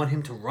Republicans want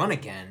him to run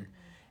again,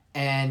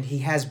 and he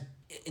has,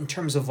 in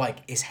terms of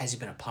has he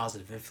been a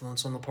positive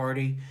influence on the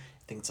party?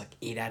 I think it's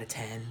 8 out of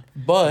 10.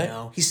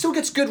 But he still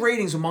gets good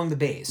ratings among the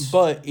base.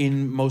 But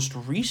in most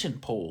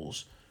recent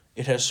polls,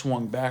 it has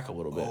swung back a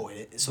little bit.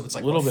 Oh, so it's a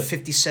little bit.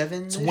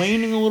 57? It's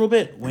waning a little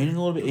bit.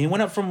 He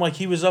went up from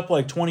he was up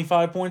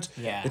 25 points.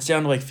 Yeah. It's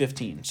down to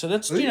 15. So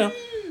that's it's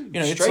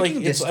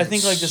I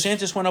think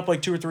DeSantis went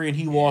up 2 or 3 and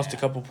he lost a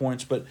couple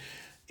points, but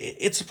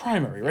it's a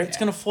primary, right? Yeah. It's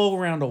going to flow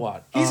around a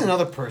lot. He's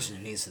another person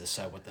who needs to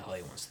decide what the hell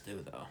he wants to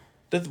do, though.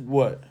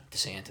 What?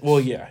 DeSantis. Well,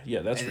 yeah,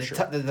 that's for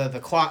sure. The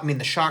clock. I mean,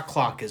 the shot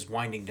clock is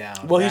winding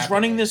down. Well, he's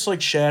running this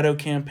shadow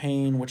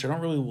campaign, which I don't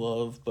really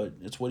love, but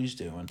it's what he's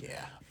doing.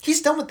 Yeah,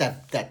 he's done with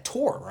that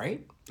tour,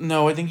 right?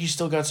 No, I think he's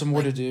still got some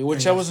more to do.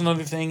 Which that was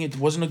another thing. It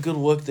wasn't a good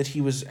look that he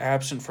was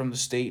absent from the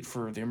state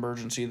for the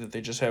emergency that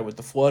they just had with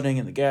the flooding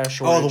and the gas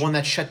shortage. Oh, the one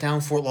that shut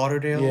down Fort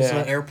Lauderdale's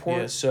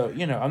airport. Yeah. So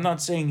I'm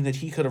not saying that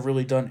he could have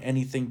really done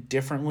anything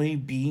differently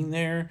being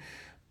there.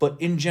 But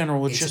in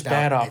general, it's just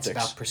bad optics. It's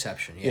about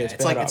perception. Yeah,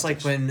 it's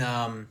like when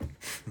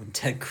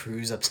Ted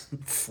Cruz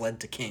fled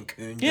to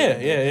Cancun. Yeah.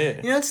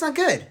 It's not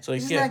good.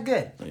 It's not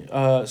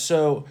good.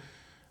 So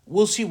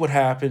we'll see what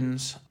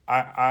happens.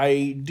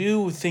 I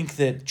do think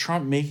that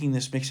Trump making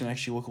this makes him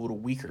actually look a little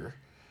weaker.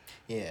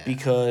 Yeah.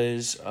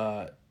 Because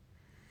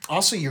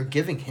also you're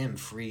giving him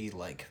free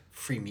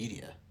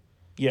media.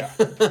 Yeah.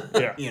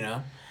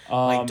 Yeah.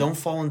 Don't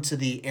fall into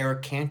the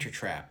Eric Cantor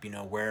trap,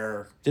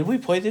 where... Did we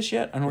play this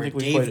yet? I don't think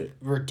we played it.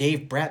 Where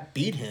Dave Bratt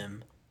beat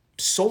him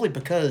solely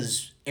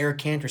because Eric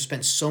Cantor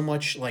spent so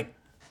much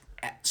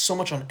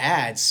on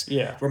ads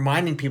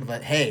reminding people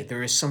that, hey,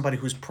 there is somebody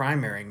who's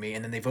primarying me,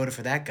 and then they voted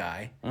for that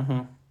guy.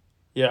 Mm-hmm.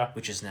 Yeah.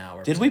 Which is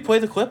now... Did we play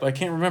the clip? I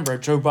can't remember.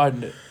 Joe Biden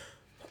did.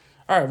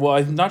 All right. Well,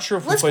 I'm not sure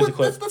if we played the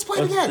clip. Let's play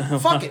it again.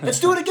 Fuck it. Let's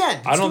do it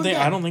again. I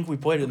don't think we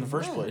played it in the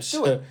first place.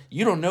 Do it.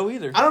 You don't know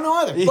either. I don't know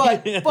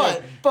either.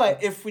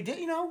 But if we did,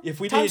 if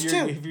we times did,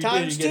 two. you're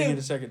Times getting two. it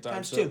a second time.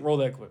 Times So two. roll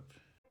that clip.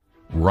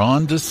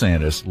 Ron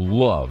DeSantis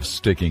loves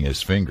sticking his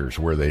fingers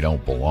where they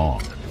don't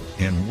belong.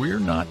 And we're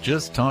not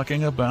just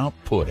talking about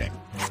pudding.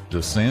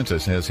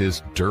 DeSantis has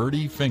his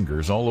dirty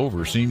fingers all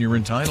over senior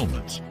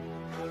entitlements,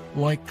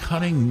 like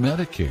cutting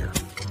Medicare,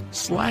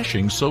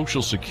 slashing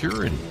Social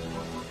Security,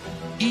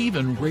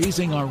 even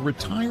raising our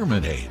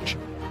retirement age.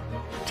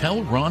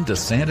 Tell Ron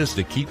DeSantis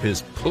to keep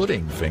his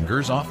pudding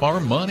fingers off our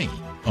money.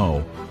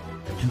 Oh,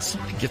 and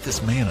somebody get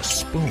this man a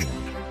spoon.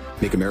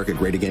 Make America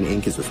Great Again,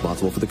 Inc. is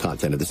responsible for the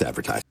content of this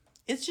advertisement.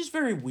 It's just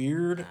very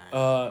weird.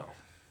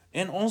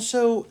 And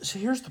also, so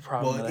here's the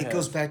problem. Well, it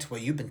goes back to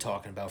what you've been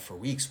talking about for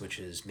weeks, which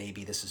is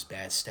maybe this is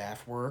bad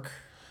staff work.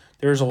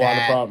 There's a lot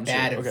of problems.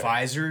 Bad here. Okay.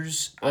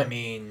 advisors. I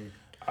mean,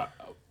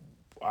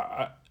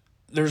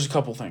 there's a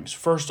couple things.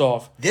 First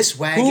off, this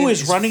wagon. Who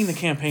is running the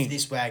campaign?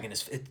 This wagon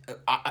is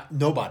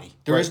nobody.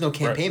 There is no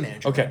campaign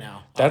manager right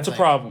now. That's a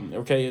problem.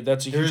 Okay,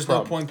 that's a huge problem. There is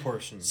no point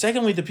person.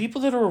 Secondly, the people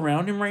that are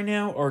around him right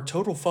now are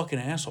total fucking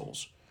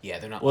assholes. Yeah,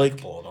 they're not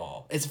likable at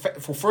all.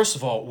 Well, first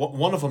of all,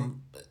 one of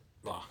them.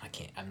 Well, I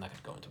can't. I'm not going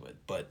to go into it.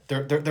 But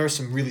there are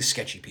some really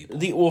sketchy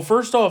people.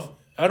 First off,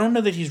 I don't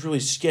know that he's really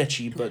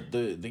sketchy, but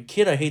the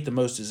kid I hate the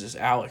most is this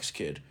Alex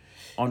kid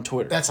on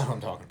Twitter. That's not what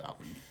I'm talking about.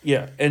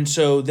 Yeah, and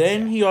so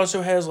then he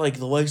also has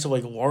the likes of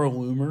Laura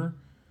Loomer,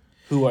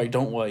 who I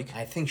don't like.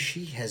 I think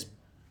she has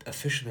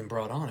officially been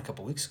brought on a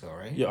couple weeks ago,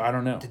 right? Yeah, I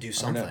don't know. To do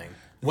something.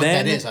 What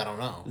that is, I don't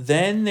know.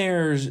 Then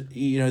there's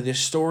this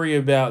story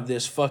about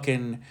this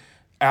fucking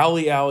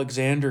Ali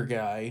Alexander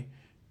guy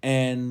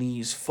and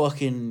these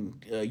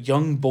fucking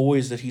young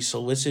boys that he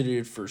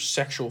solicited for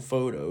sexual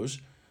photos,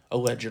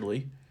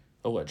 allegedly.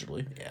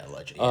 Yeah,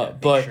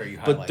 allegedly.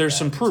 But there's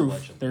some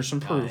proof. There's some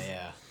proof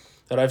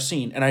that I've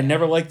seen, and I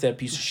never liked that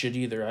piece of shit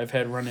either. I've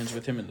had run-ins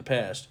with him in the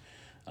past.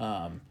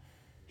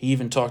 He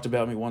even talked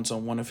about me once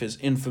on one of his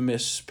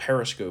infamous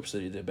periscopes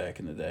that he did back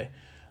in the day.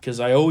 Because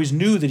I always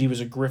knew that he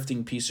was a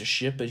grifting piece of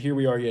shit, but here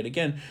we are yet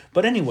again.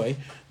 But anyway,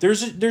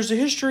 there's a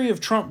history of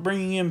Trump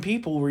bringing in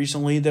people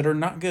recently that are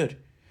not good.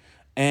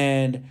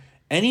 And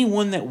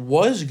anyone that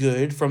was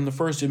good from the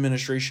first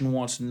administration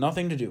wants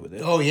nothing to do with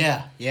it. Oh,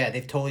 yeah. Yeah,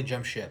 they've totally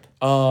jumped ship.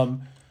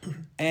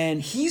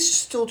 And he's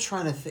still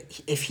trying to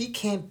think. If he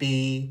can't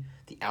be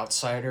the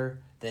outsider,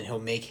 then he'll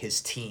make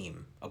his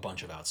team a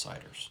bunch of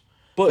outsiders.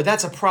 But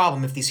that's a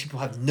problem if these people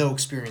have no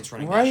experience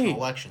running national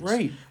elections.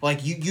 Right.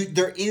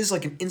 There is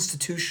an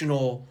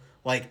institutional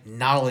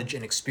knowledge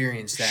and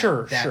experience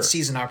that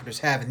seasoned operatives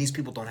have, and these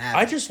people don't have.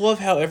 I just love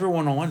how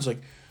everyone online's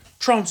like,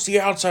 Trump's the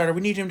outsider.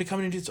 We need him to come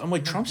in and do this. I'm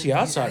like, Trump's the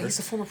outsider. He's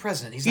the former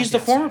president. He's the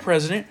former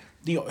president.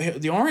 The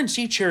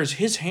RNC chair is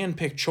his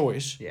handpicked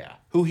choice. Yeah.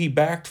 Who he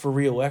backed for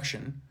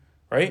re-election,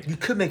 right? You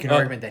could make an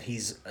argument that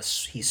he's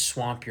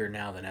swampier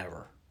now than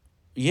ever.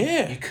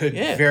 Yeah, you could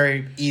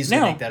very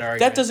easily make that argument.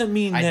 That doesn't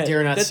mean that. I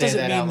dare not say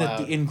that out that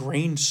loud. the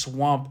ingrained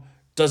swamp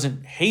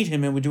doesn't hate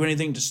him and would do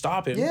anything to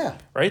stop him. Yeah,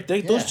 right.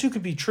 Those two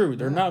could be true.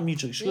 They're not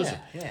mutually exclusive.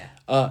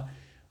 Yeah.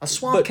 A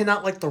swamp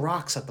cannot like the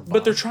rocks at the bottom.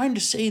 But they're trying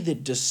to say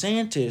that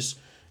DeSantis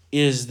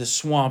is the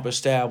swamp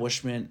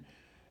establishment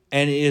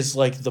and is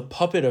the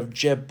puppet of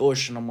Jeb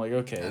Bush, and I'm like,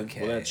 okay,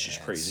 well, that's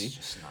just crazy.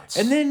 Just nuts.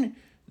 And then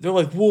they're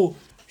like, well,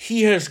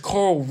 he has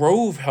Karl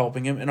Rove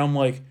helping him, and I'm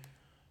like,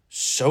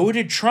 so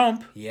did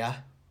Trump. Yeah.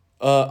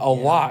 A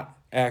lot,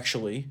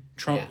 actually.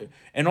 Trump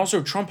and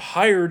also Trump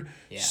hired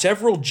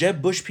several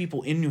Jeb Bush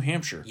people in New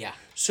Hampshire. Yeah.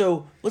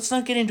 So let's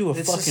not get into a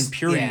fucking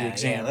purity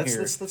exam here.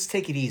 Let's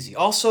take it easy.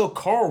 Also,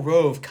 Karl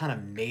Rove kind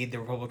of made the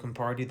Republican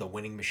Party the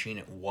winning machine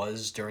it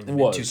was during the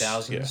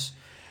mid-2000s. Yeah.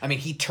 I mean,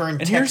 he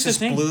turned Texas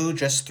blue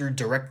just through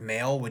direct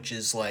mail, which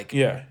is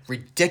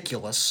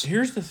ridiculous.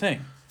 Here's the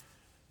thing.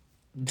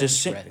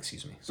 Red,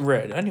 excuse me. Sorry.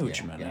 Red. I knew what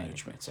you meant. I knew what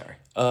you meant. Sorry.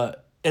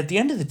 At the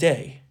end of the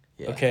day,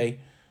 okay,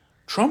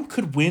 Trump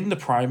could win the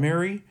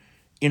primary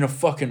in a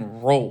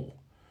fucking roll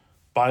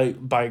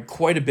by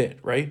quite a bit,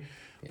 right?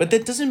 Yeah. But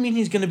that doesn't mean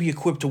he's going to be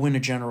equipped to win a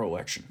general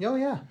election. Oh,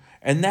 yeah.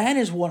 And that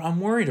is what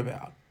I'm worried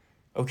about,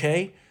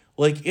 okay?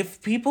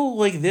 If people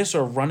like this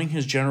are running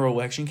his general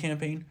election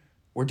campaign,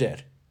 we're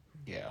dead.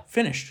 Yeah.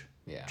 Finished.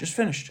 Yeah. Just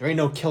finished. There ain't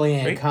no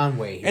Kellyanne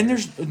Conway here. And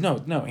there's no,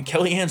 and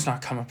Kellyanne's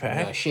not coming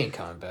back. No, she ain't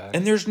coming back.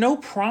 And there's no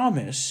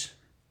promise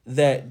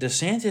that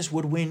DeSantis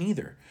would win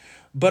either.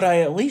 But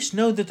I at least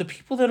know that the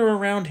people that are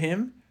around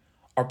him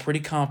are pretty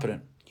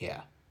competent.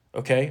 Yeah.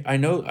 Okay? I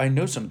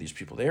know some of these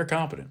people. They are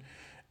competent.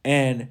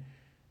 And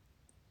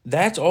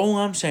that's all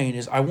I'm saying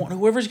is I want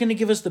whoever's going to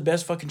give us the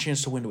best fucking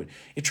chance to win.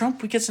 If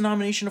Trump gets a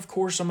nomination, of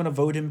course, I'm going to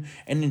vote him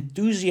and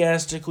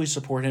enthusiastically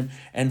support him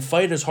and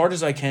fight as hard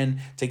as I can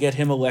to get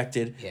him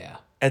elected. Yeah.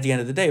 At the end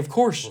of the day, of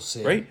course. We'll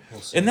see. Right?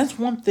 We'll see. And that's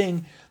one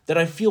thing that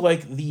I feel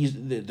like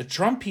the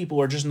Trump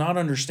people are just not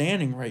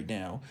understanding right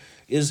now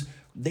is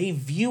they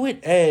view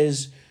it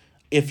as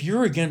if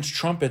you're against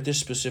Trump at this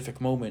specific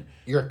moment,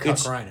 you're a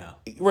cuck rhino.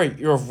 Right,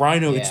 you're a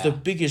rhino. Yeah. It's the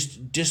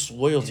biggest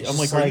disloyalty. I'm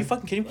like, are you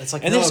fucking kidding me? It's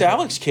like, and this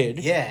Alex kid,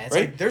 it's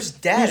right? Like, there's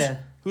data.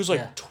 Who's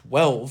like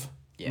 12,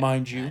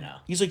 mind you.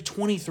 He's like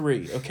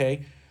 23,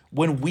 okay?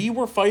 When we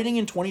were fighting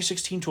in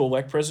 2016 to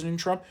elect President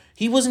Trump,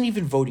 he wasn't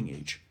even voting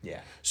age.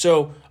 Yeah.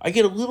 So I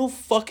get a little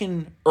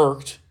fucking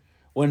irked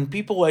when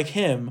people like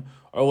him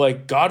are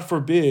like, God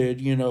forbid,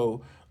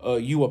 you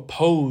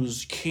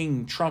oppose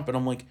King Trump. And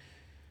I'm like,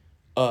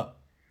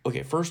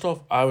 okay, first off,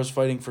 I was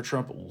fighting for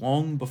Trump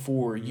long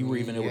before you were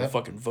even able to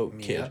fucking vote,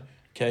 kid.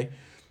 Okay?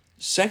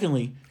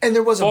 Secondly, and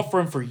there was fought for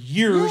him for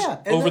years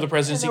over the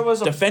presidency,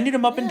 defended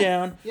him up and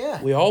down.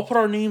 Yeah. We all put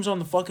our names on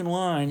the fucking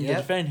line to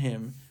defend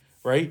him,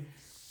 right?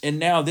 And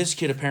now this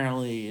kid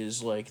apparently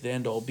is like the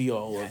end-all,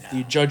 be-all of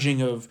the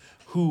judging of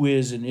who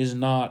is and is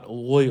not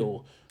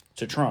loyal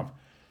to Trump.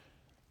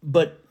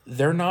 But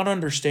they're not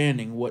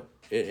understanding what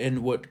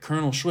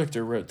Colonel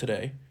Schlichter wrote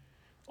today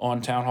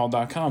on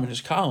townhall.com in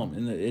his column,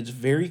 and it's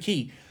very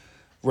key.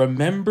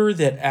 Remember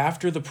that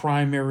after the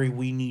primary,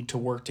 we need to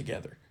work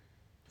together.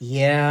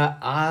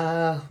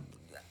 Yeah,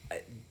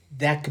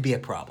 that could be a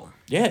problem.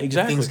 Yeah,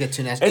 exactly. Things get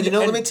too nasty. And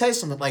let me tell you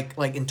something.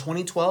 Like in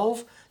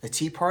 2012, the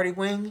Tea Party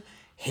wing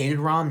hated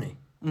Romney,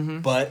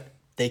 but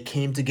they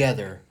came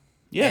together.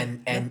 Yeah,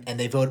 and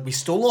they voted. We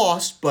still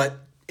lost,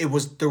 but there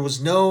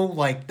was no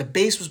the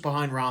base was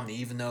behind Romney,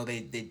 even though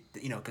they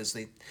because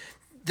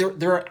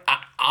they're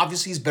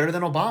obviously he's better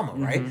than Obama,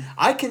 right?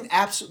 I can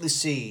absolutely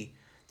see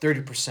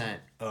 30%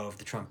 of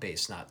the Trump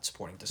base not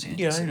supporting DeSantis.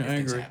 Yeah,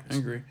 I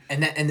agree.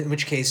 And in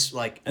which case,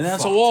 and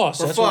that's a loss.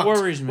 That's what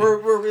worries me.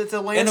 We're at the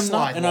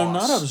landslide. And I'm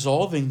not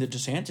absolving the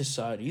DeSantis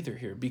side either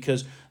here,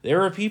 because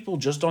there are people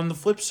just on the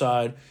flip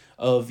side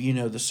of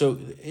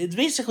it's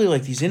basically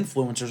like these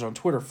influencers on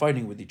Twitter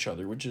fighting with each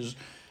other, which is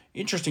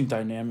interesting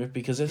dynamic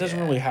because it doesn't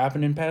really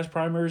happen in past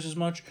primaries as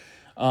much.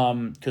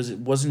 Because it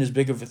wasn't as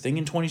big of a thing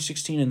in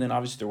 2016, and then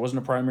obviously there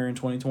wasn't a primary in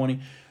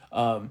 2020.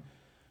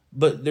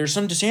 But there's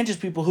some DeSantis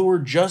people who are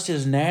just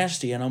as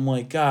nasty, and I'm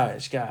like,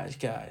 guys,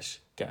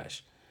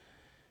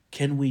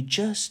 can we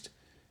just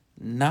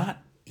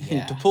not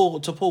to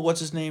pull what's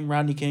his name,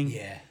 Rodney King?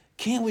 Yeah.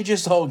 Can't we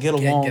just all get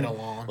along? Get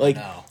along.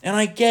 And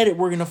I get it.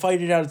 We're gonna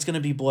fight it out. It's gonna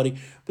be bloody,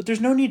 but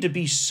there's no need to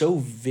be so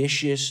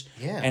vicious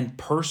and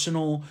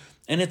personal.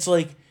 And it's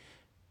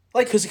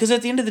because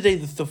at the end of the day,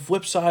 the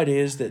flip side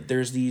is that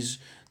there's these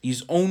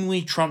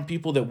only Trump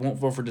people that won't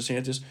vote for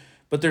DeSantis,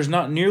 but there's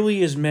not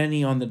nearly as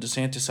many on the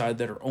DeSantis side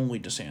that are only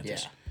DeSantis.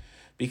 Yeah.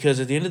 Because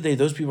at the end of the day,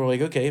 those people are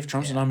like, okay, if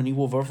Trump's a nominee,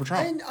 we'll vote for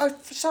Trump. And,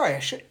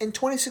 in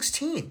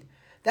 2016,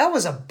 that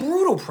was a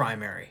brutal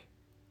primary.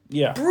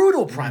 Yeah.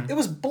 Brutal primary. It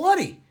was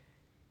bloody.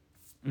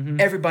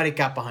 Everybody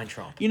got behind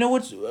Trump. You know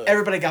what's...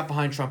 everybody got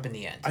behind Trump in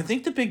the end. I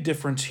think the big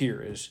difference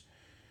here is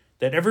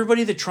that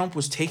everybody that Trump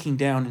was taking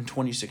down in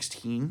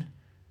 2016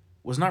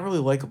 was not really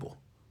likable.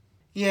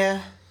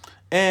 Yeah.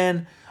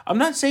 And I'm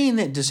not saying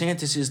that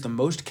DeSantis is the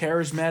most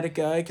charismatic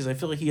guy, because I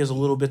feel like he has a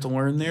little bit to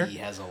learn there. He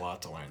has a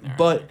lot to learn there.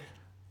 But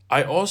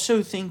I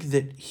also think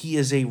that he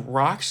is a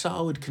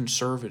rock-solid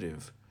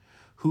conservative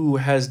who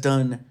has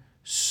done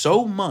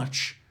so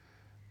much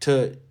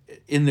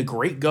in the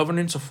great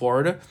governance of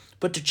Florida,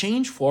 but to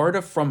change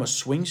Florida from a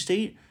swing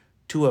state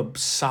to a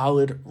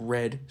solid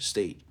red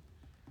state.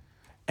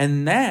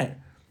 And that,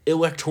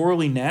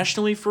 electorally,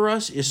 nationally for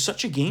us, is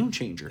such a game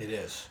changer. It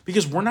is.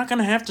 Because we're not going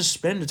to have to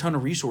spend a ton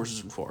of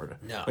resources in Florida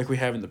like we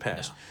have in the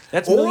past. No.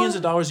 That's millions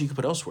of dollars you could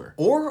put elsewhere.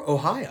 Or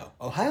Ohio.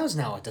 Ohio's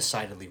now a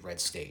decidedly red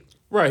state.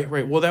 Right.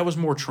 Well, that was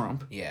more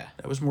Trump. Yeah.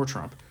 That was more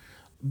Trump.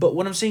 But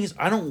what I'm saying is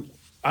I don't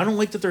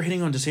like that they're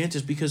hitting on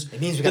DeSantis, because it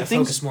means we got to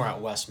focus more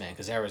out west, man,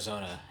 because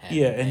Arizona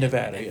and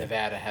Nevada. And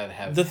Nevada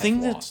have the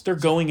thing lost, that they're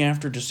going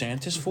after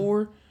DeSantis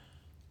for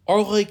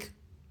are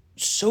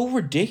so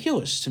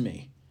ridiculous to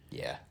me.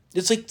 Yeah.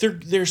 It's like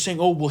they're saying,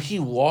 oh, well, he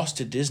lost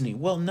to Disney.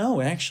 Well,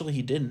 no, actually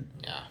he didn't.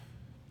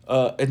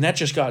 Yeah. And that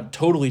just got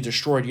totally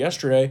destroyed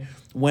yesterday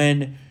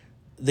when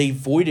they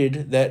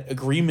voided that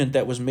agreement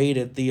that was made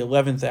at the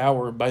 11th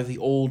hour by the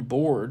old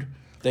board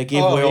that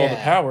gave away all the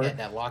power.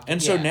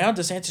 And so now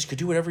DeSantis could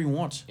do whatever he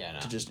wants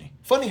to Disney.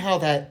 Funny how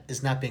that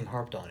is not being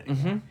harped on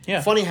anymore.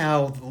 Yeah. Funny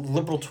how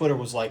liberal Twitter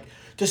was like,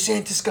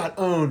 DeSantis got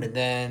owned, and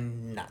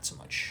then not so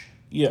much.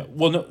 Yeah,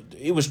 well, no,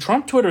 it was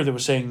Trump Twitter that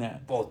was saying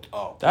that. Well,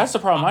 that's the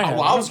problem I have.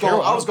 I was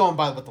going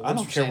by what the libs I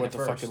don't care what the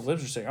fucking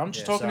libs are saying. I'm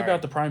just talking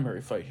about the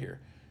primary fight here.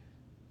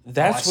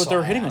 That's what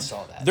they're hitting on.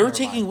 They're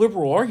taking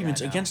liberal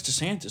arguments against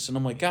DeSantis, and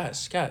I'm like,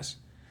 guys,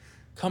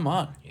 come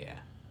on. Yeah.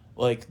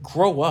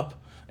 Grow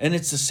up. And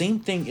it's the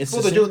same thing.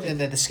 They're doing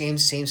the same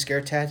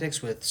scare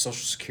tactics with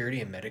Social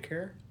Security and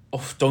Medicare.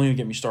 Oh, don't even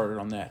get me started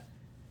on that.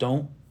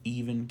 Don't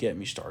even get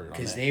me started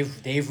on that.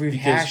 Because they've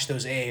rehashed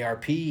those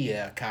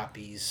AARP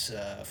copies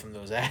from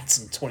those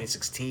ads in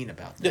 2016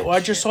 about that. Well,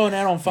 I just saw an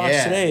ad on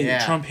Fox today,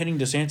 Trump hitting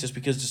DeSantis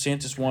because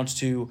DeSantis wants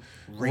to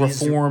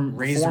reform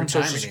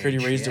Social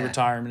Security, raise the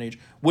retirement age,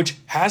 which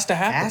has to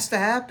happen. Has to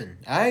happen.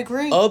 I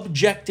agree.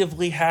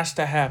 Objectively has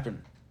to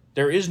happen.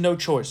 There is no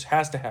choice.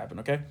 Has to happen,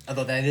 okay?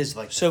 Although that is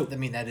like, so, I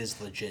mean, that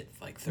is legit.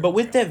 Like, but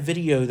with that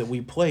video that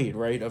we played,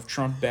 right, of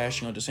Trump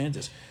bashing on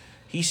DeSantis,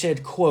 he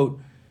said, quote,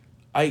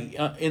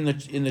 in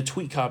the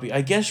tweet copy,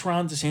 I guess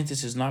Ron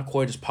DeSantis is not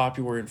quite as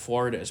popular in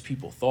Florida as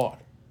people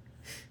thought.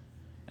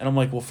 And I'm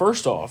like, well,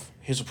 first off,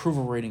 his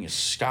approval rating is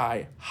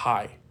sky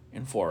high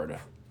in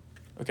Florida.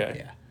 Okay?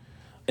 Yeah.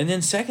 And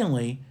then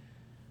secondly,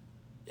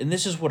 and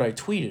this is what I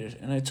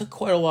tweeted, and I took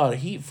quite a lot of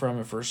heat from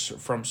it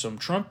from some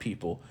Trump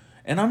people,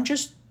 and I'm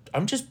just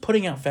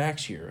putting out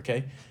facts here,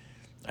 okay?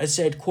 I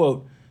said,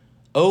 quote,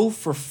 oh,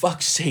 for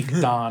fuck's sake,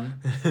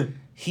 Don.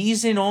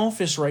 He's in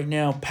office right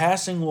now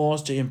passing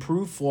laws to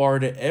improve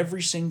Florida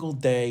every single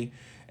day,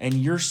 and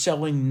you're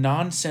selling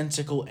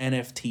nonsensical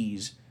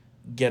NFTs.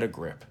 Get a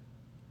grip.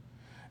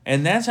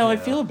 And that's how I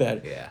feel about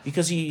it. Yeah.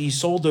 Because he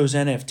sold those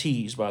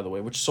NFTs, by the way,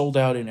 which sold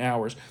out in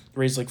hours,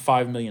 raised like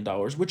 $5 million,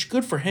 which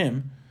good for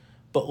him.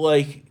 But,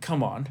 like,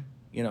 come on.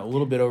 A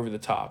little bit over the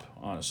top,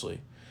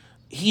 honestly.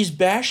 He's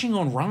bashing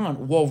on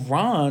Ron. Well,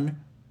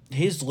 Ron,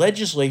 his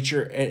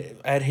legislature,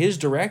 at his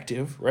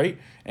directive, right,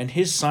 and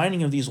his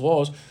signing of these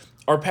laws,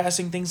 are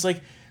passing things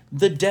like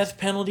the death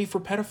penalty for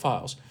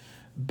pedophiles,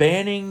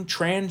 banning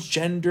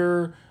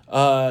transgender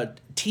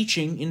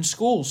teaching in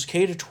schools,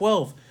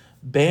 K-12,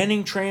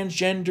 banning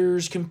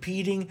transgenders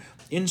competing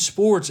in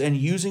sports and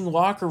using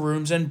locker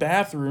rooms and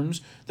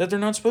bathrooms that they're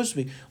not supposed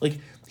to be. Like,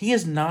 he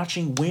is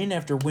notching win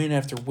after win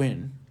after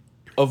win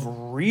of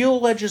real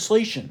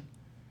legislation,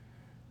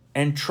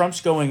 and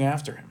Trump's going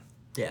after him.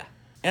 Yeah.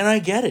 And I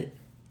get it.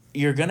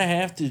 You're gonna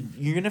have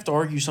to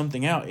argue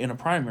something out in a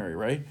primary,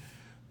 right?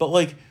 But,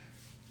 like,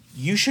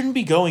 you shouldn't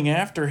be going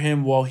after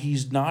him while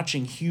he's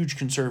notching huge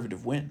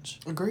conservative wins.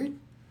 Agreed.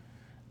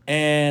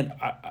 And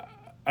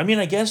I mean,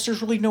 I guess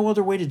there's really no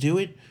other way to do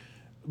it,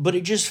 but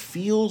it just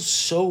feels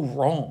so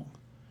wrong.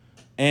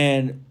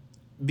 And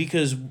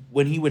because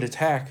when he would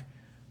attack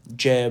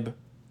Jeb,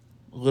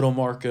 Little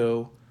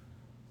Marco,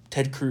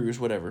 Ted Cruz,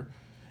 whatever,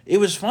 it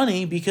was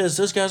funny because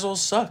those guys all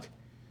suck.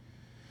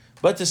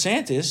 But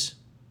DeSantis,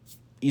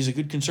 he's a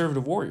good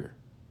conservative warrior,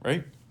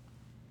 right?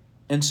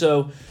 And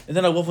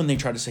then I love when they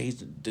try to say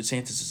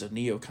DeSantis is a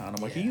neocon. I'm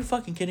like, are you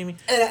fucking kidding me?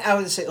 And I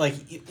would say, like,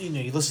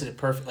 you listed it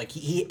perfect. Like,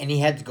 he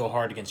had to go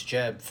hard against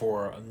Jeb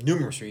for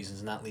numerous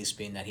reasons, not least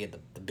being that he had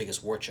the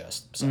biggest war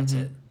chest. Besides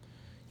it,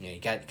 you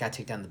got to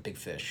take down the big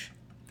fish,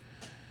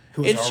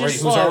 who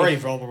was already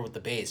vulnerable with the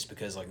base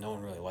because, like, no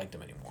one really liked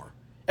him anymore.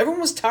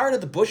 Everyone was tired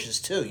of the Bushes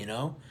too.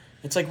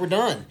 It's like, we're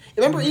done.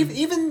 Remember,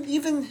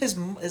 even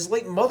his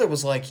late mother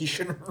was like, he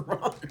shouldn't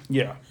run.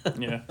 Yeah.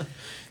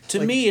 To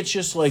me, it's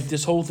just like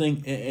this whole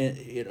thing.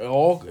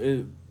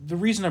 The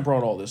reason I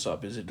brought all this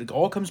up is it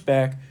all comes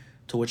back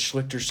to what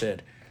Schlichter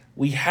said.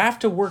 We have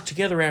to work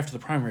together after the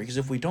primary because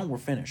if we don't, we're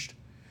finished.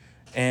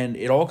 And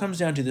it all comes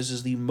down to this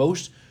is the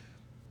most.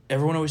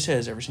 Everyone always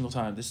says every single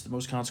time this is the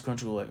most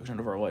consequential election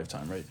of our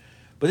lifetime, right?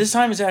 But this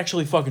time it's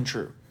actually fucking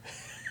true.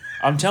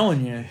 I'm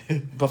telling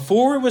you,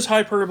 before it was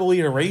hyperbole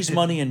to raise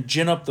money and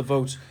gin up the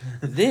votes,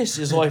 this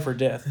is life or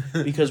death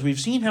because we've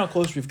seen how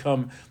close we've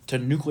come to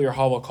nuclear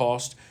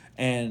holocaust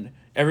and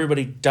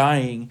everybody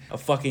dying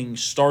of fucking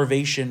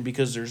starvation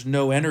because there's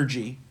no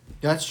energy.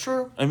 That's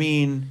true. I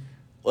mean,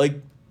 like,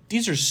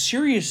 these are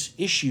serious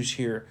issues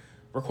here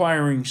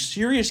requiring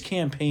serious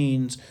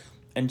campaigns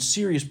and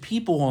serious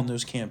people on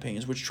those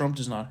campaigns, which Trump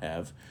does not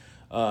have.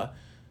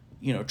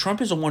 Trump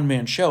is a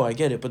one-man show, I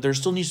get it, but there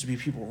still needs to be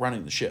people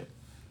running the ship.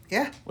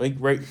 Yeah. Like,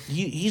 right,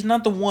 he's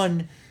not the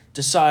one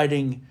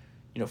deciding,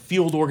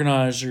 field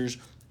organizers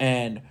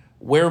and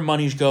where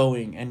money's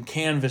going and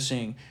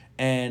canvassing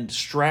and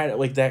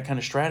like that kind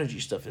of strategy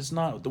stuff. It's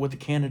not what the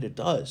candidate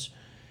does.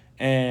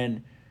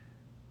 And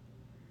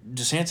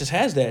DeSantis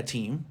has that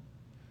team,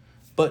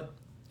 but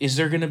is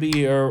there going to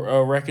be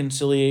a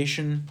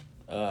reconciliation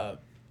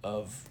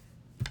of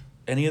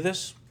any of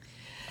this?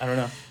 I don't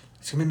know.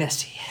 It's going to be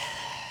messy.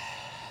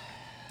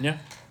 Yeah,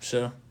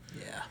 so...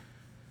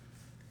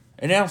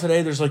 And now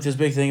today there's like this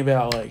big thing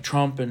about like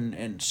Trump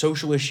and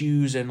social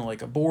issues and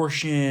like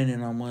abortion,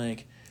 and I'm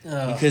like,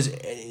 because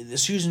the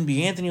Susan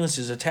B. Anthony list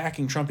is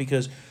attacking Trump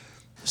because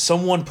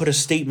someone put a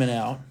statement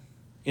out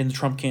in the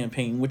Trump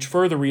campaign, which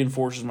further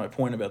reinforces my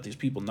point about these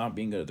people not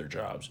being good at their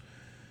jobs.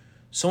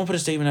 Someone put a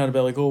statement out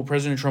about like, oh,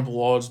 President Trump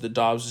lauds the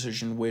Dobbs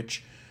decision,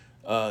 which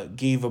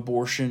gave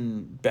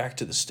abortion back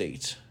to the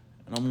states.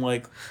 And I'm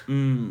like,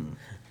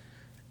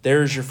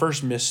 there's your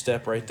first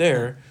misstep right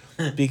there.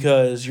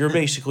 Because you're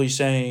basically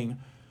saying,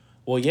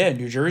 well, yeah,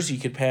 New Jersey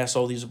could pass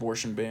all these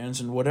abortion bans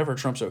and whatever,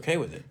 Trump's okay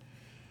with it.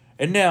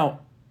 And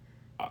now,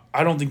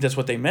 I don't think that's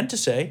what they meant to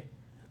say,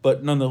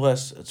 but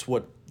nonetheless, it's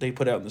what they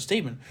put out in the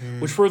statement,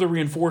 which further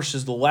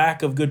reinforces the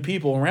lack of good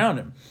people around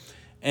him.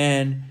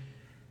 And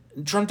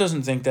Trump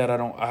doesn't think that. At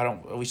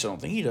least I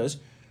don't think he does.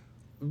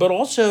 But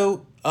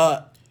also,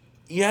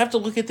 you have to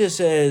look at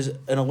this as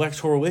an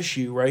electoral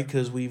issue, right?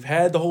 Because we've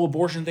had the whole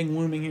abortion thing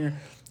looming here.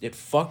 It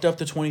fucked up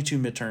the 22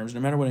 midterms. No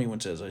matter what anyone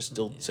says, I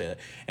still say that.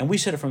 And we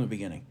said it from the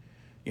beginning.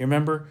 You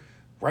remember?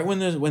 right when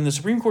the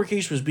Supreme Court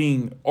case was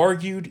being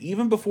argued,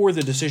 even before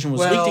the decision was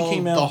leaked and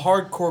came out. The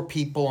hardcore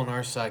people on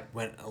our side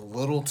went a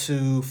little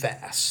too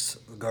fast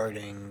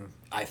regarding,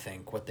 I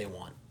think, what they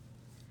want.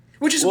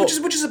 Which is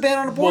a ban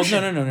on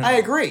abortion. Well, no. I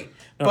agree.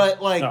 No,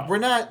 but like no.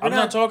 I'm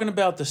not talking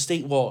about the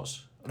state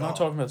laws. I'm not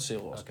talking about the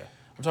state laws. Okay.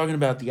 I'm talking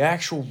about the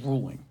actual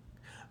ruling.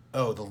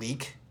 Oh, the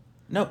leak?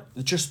 No,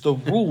 just the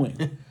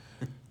ruling.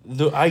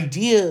 The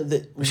idea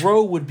that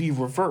Roe would be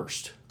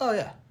reversed. Oh,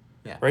 yeah.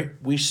 Yeah. Right?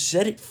 We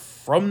said it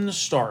from the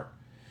start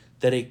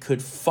that it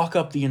could fuck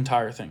up the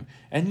entire thing.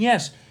 And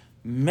yes,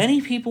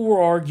 many people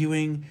were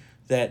arguing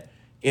that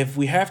if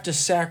we have to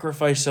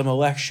sacrifice some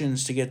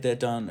elections to get that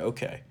done,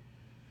 okay.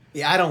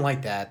 Yeah, I don't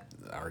like that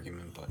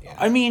argument, but yeah.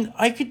 I mean,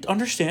 I could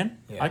understand.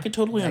 Yeah. I could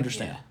totally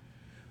understand. Yeah.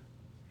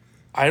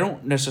 I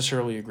don't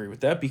necessarily agree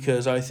with that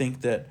because I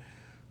think that,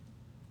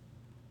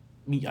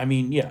 I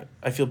mean, yeah,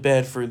 I feel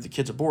bad for the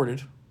kids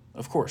aborted.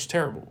 Of course,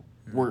 terrible.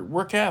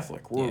 We're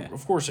Catholic. We're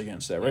of course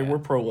against that, right? We're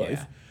pro-life.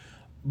 Yeah.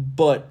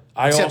 But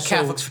Except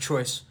Catholics for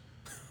choice.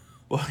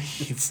 Well,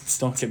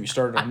 don't get me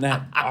started on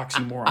that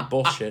oxymoron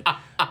bullshit.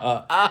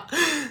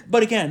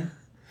 But again,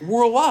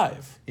 we're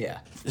alive.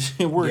 Yeah.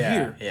 We're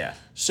here. Yeah.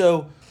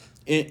 So,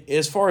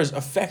 as far as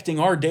affecting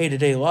our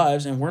day-to-day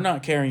lives, and we're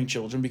not carrying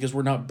children because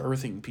we're not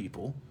birthing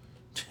people.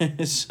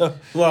 so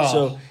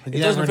it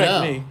doesn't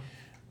affect me.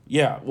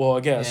 Yeah, well,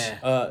 I guess.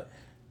 Yeah.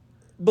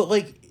 But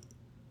like,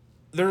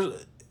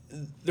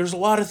 there's a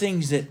lot of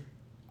things that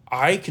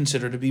I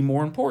consider to be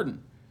more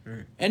important.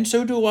 And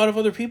so do a lot of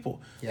other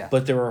people. Yeah.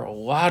 But there are a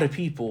lot of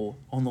people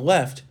on the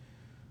left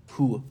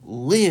who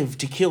live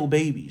to kill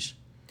babies.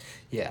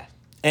 Yeah.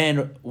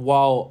 And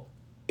while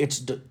it's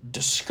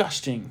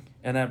disgusting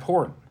and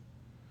abhorrent,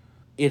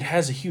 it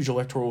has a huge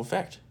electoral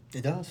effect.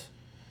 It does.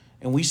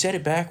 And we said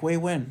it back way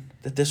when,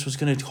 that this was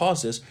going to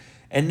cause this.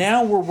 And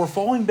now we're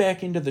falling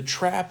back into the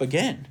trap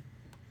again.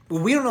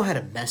 Well, we don't know how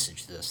to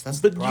message this. That's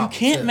but the problem. You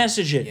can't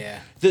message it.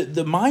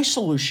 Yeah. My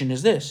solution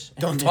is this.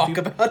 Don't talk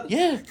about it?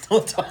 Yeah.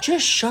 Don't talk.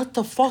 Just shut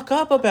the fuck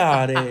up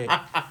about it.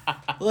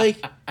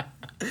 Like,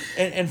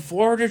 and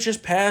Florida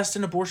just passed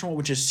an abortion law,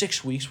 which is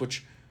 6 weeks,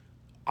 which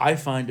I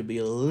find to be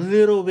a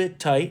little bit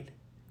tight.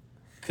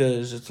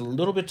 Because it's a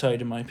little bit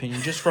tight, in my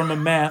opinion, just from a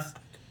math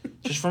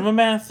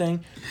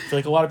thing. I feel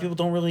like a lot of people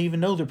don't really even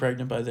know they're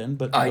pregnant by then.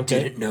 But I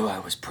didn't know I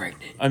was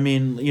pregnant. I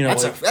mean, you know,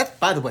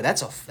 by the way,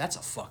 that's a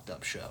fucked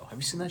up show. Have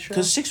you seen that show?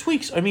 Because 6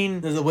 weeks, I mean,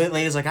 the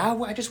lady's like, I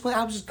was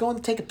just going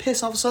to take a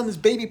piss. All of a sudden, this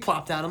baby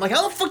plopped out. I'm like,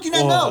 how the fuck do you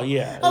not know?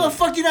 Yeah, how the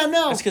fuck do you not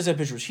know? That's because that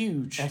bitch was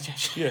huge.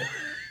 Yeah,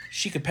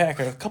 she could pack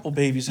a couple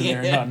babies in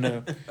there and not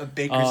know. A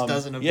baker's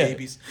dozen of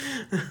babies.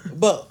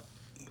 But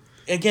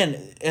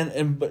again,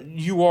 but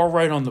you are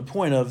right on the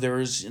point of there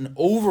is an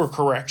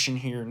overcorrection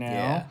here now.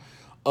 Yeah.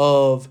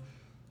 Of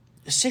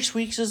 6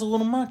 weeks is a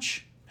little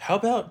much. How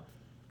about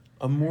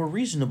a more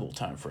reasonable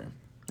time frame?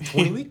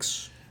 20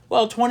 weeks?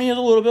 Well, 20 is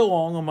a little bit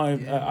long on my.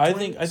 I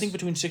think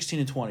between 16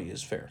 and 20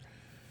 is fair.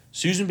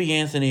 Susan B.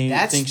 Anthony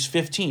thinks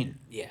 15.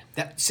 Yeah,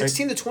 that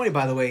 16 to 20,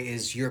 by the way,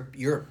 is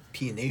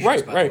European nations.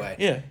 Right, by the way.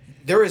 Yeah.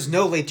 There is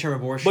no late term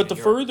abortion. But the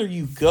further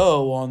you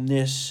go on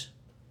this,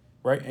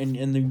 right, and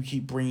then you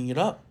keep bringing it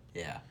up.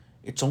 Yeah.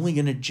 It's only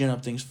going to gin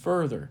up things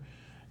further,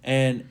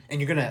 and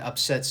you're going to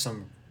upset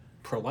some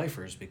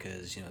pro-lifers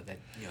because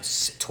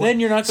then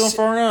you're not going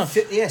far enough.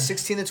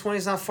 16 to 20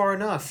 is not far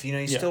enough.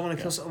 You still want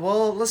to kill.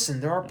 Well, listen,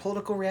 there are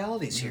political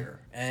realities here,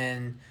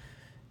 and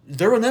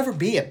there will never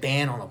be a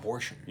ban on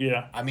abortion.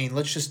 Yeah, I mean,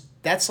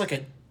 that's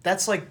like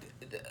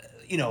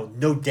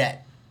no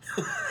debt.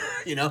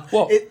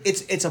 Well,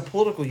 it's a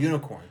political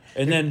unicorn.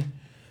 And then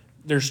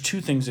there's two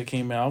things that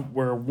came out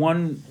where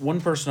one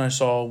person I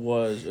saw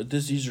was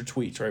these are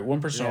tweets, right?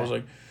 One person I was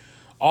like,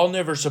 I'll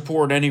never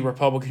support any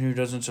Republican who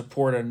doesn't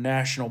support a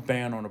national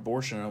ban on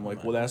abortion. And I'm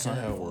like, well, that's not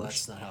how it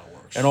works. That's not how it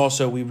works. And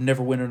also, we would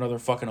never win another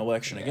fucking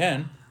election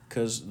again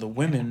because the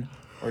women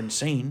are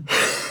insane.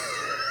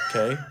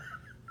 Okay?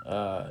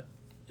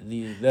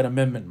 That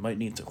amendment might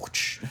need to...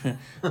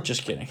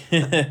 Just kidding.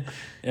 Yeah,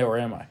 where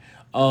am I?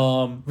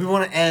 We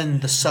want to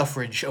end the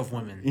suffrage of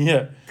women.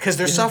 Yeah. Because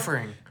they're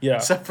suffering. Yeah.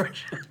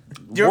 Suffrage.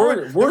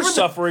 We're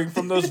suffering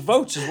from those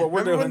votes is what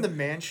we're doing. Remember when the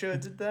Man Show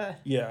did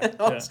that? Yeah.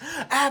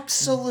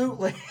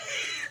 Absolutely.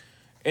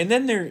 And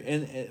then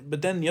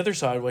but then the other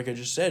side, like I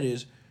just said,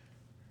 is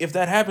if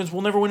that happens,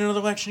 we'll never win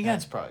another election again.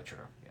 That's probably true.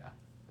 Yeah.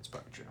 That's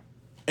probably true.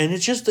 And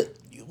it's just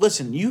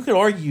listen, you could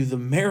argue the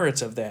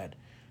merits of that,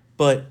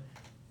 but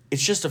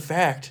it's just a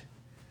fact.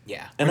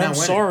 Yeah. And I'm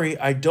sorry,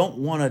 I don't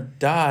want to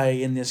die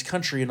in this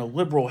country in a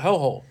liberal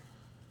hellhole.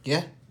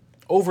 Yeah.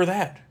 Over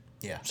that.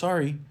 Yeah.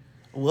 Sorry.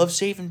 I love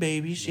saving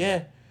babies.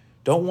 Yeah.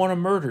 Don't want them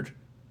murdered.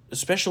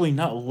 Especially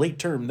not late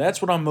term.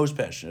 That's what I'm most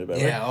passionate about.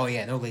 Yeah. Right? Oh,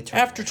 yeah. No late term.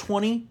 After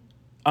 20,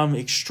 I'm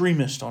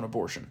extremist on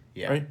abortion.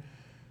 Yeah. Right?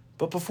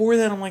 But before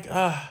that, I'm like,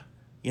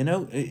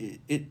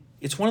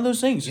 it's one of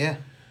those things. Yeah.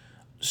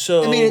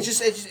 So I mean,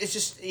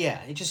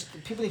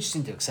 people just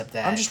need to accept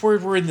that. I'm just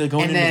worried we're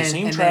going into the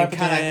same trap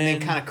again. And then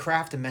kind of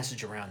craft a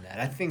message around that.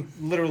 I think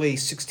literally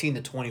 16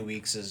 to 20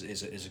 weeks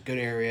is a good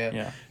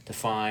area to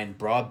find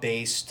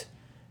broad-based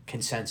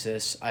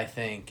consensus. I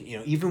think,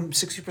 even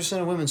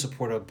 60% of women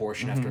support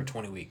abortion after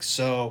 20 weeks.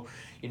 So,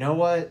 you know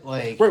what?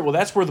 Like, right. Well,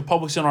 that's where the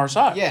public's on our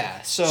side.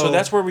 Yeah. So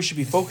that's where we should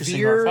be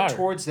focusing our fire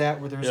towards that,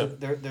 where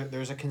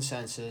there's a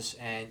consensus,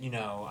 and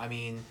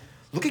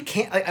look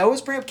at I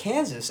always bring up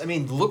Kansas. I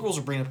mean, the liberals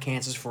will bring up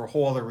Kansas for a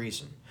whole other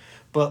reason,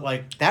 but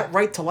like that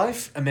right to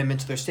life amendment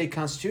to their state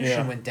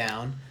constitution went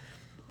down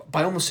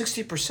by almost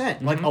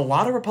 60%. Like a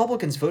lot of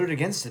Republicans voted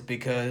against it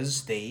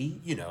because they,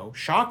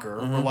 shocker,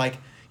 were like,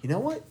 you know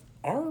what?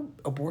 Our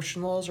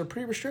abortion laws are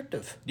pretty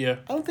restrictive. Yeah.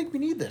 I don't think we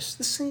need this.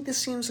 This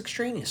seems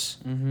extraneous.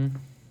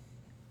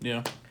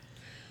 Yeah.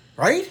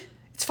 Right?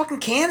 It's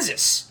fucking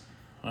Kansas.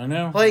 I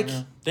know. Like,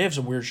 they have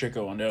some weird shit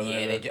going down there.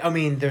 Yeah, they do. I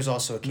mean, there's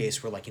also a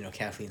case where,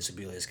 Kathleen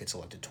Sebelius gets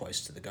elected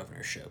twice to the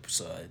governorship,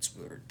 so it's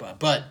weird.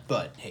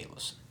 But hey,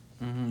 listen.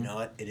 You know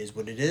what? It is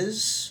what it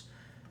is.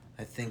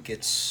 I think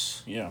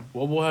it's... Yeah.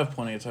 Well, we'll have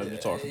plenty of time to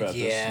talk about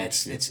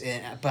this.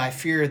 Yeah, but I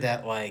fear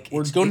that,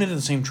 we're going into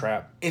the same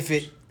trap. If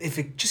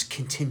it just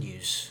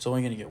continues... It's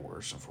only going to get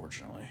worse,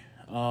 unfortunately.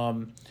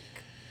 All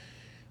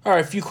right,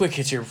 a few quick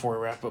hits here before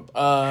we wrap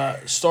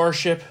up.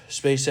 Starship,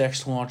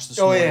 SpaceX launched this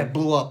morning. Oh, yeah, it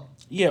blew up.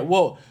 Yeah,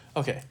 well,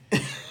 okay.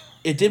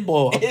 It did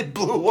blow up. It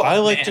blew up, I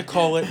like to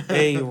call it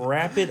a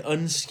rapid,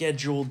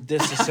 unscheduled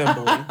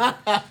disassembly.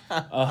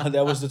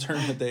 That was the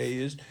term that they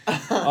used.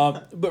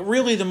 But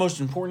really, the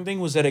most important thing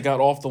was that it got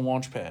off the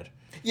launch pad.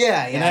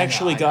 Yeah, and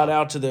actually got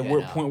out to the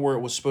point where it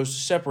was supposed to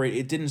separate.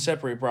 It didn't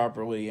separate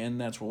properly, and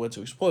that's what led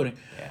to exploding.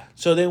 Yeah.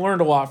 So they learned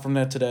a lot from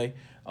that today.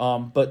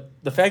 But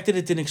the fact that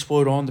it didn't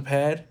explode on the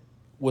pad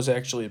was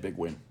actually a big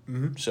win.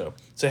 Mm-hmm. So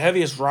it's the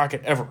heaviest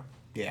rocket ever.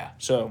 Yeah.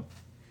 So...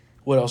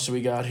 what else do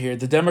we got here?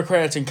 The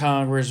Democrats in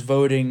Congress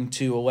voting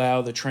to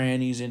allow the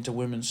trannies into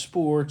women's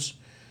sports.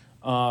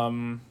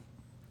 What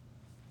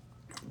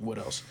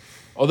else?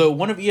 Although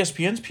one of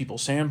ESPN's people,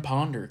 Sam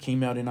Ponder,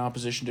 came out in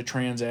opposition to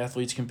trans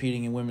athletes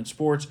competing in women's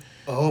sports.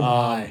 Oh,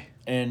 my.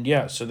 And,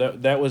 yeah, so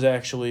that was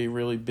actually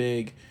really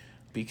big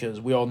because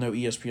we all know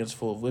ESPN's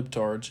full of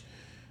libtards.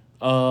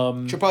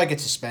 She'll probably get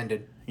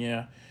suspended.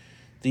 Yeah.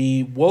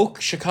 The woke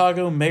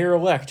Chicago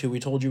mayor-elect, who we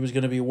told you was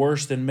going to be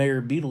worse than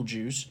Mayor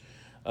Beetlejuice,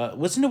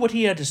 listen to what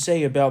he had to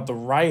say about the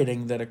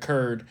rioting that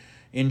occurred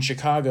in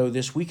Chicago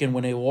this weekend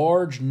when a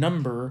large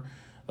number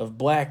of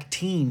black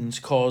teens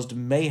caused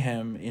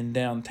mayhem in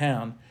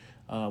downtown,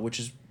 which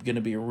is going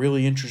to be a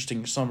really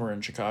interesting summer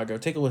in Chicago.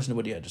 Take a listen to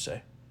what he had to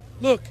say.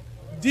 Look,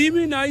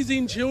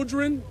 demonizing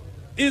children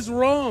is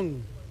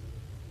wrong.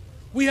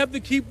 We have to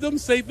keep them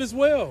safe as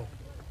well.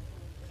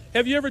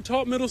 Have you ever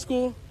taught middle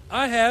school?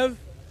 I have.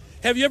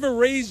 Have you ever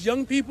raised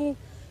young people?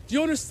 Do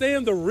you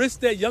understand the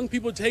risk that young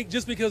people take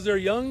just because they're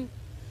young?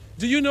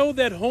 Do you know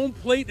that home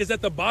plate is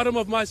at the bottom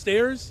of my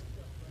stairs?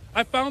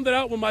 I found that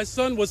out when my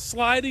son was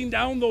sliding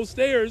down those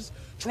stairs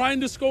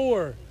trying to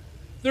score.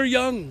 They're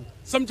young.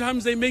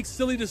 Sometimes they make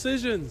silly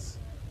decisions.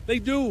 They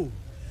do.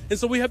 And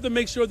so we have to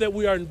make sure that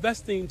we are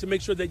investing to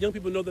make sure that young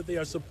people know that they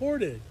are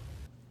supported.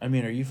 I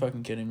mean, are you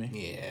fucking kidding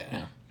me?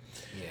 Yeah.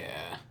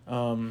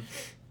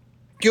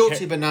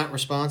 Guilty but not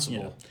responsible.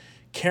 Yeah.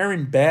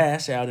 Karen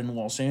Bass out in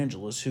Los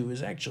Angeles, who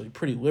is actually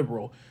pretty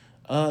liberal,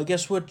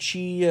 guess what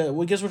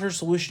her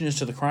solution is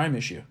to the crime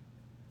issue?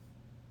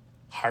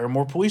 Hire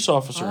more police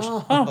officers.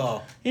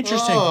 Oh,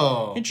 interesting.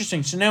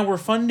 Interesting. So now we're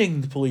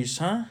funding the police,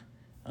 huh?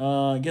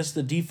 I guess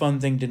the defund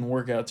thing didn't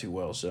work out too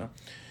well, so.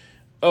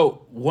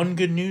 Oh, one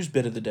good news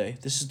bit of the day.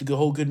 This is the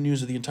whole good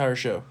news of the entire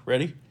show.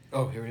 Ready?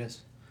 Oh, here it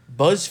is.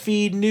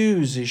 BuzzFeed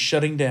News is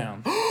shutting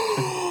down.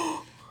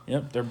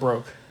 Yep, they're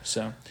broke.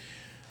 So,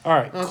 all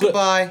right.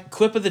 Goodbye.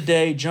 Clip of the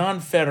day: John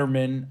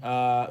Fetterman.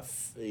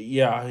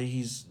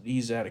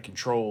 He's out of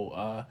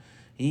control.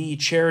 He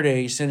chaired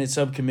a Senate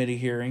subcommittee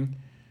hearing,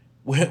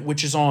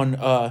 which is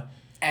on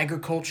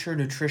agriculture,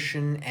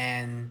 nutrition,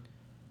 and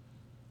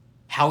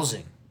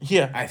housing.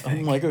 Yeah, I think.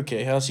 I'm like,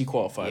 okay, how's he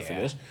qualified for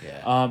this?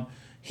 Yeah.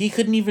 He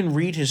couldn't even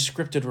read his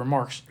scripted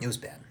remarks. It was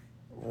bad.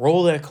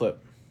 Roll that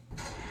clip.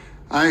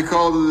 I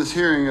call to this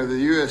hearing of the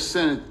U.S.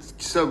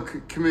 Senate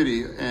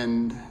Subcommittee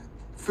on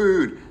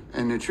Food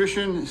and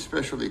Nutrition,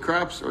 Specialty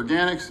Crops,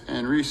 Organics,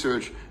 and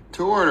Research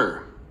to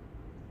order.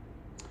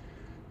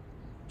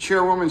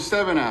 Chairwoman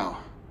Stabenow.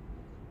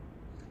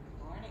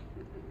 Morning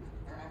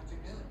or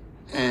afternoon.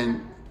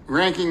 And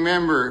Ranking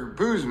Member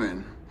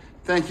Boozman,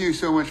 thank you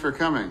so much for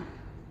coming.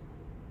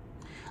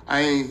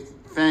 I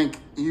thank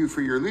you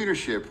for your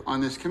leadership on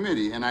this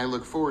committee, and I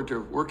look forward to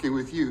working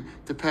with you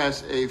to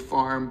pass a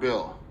farm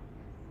bill.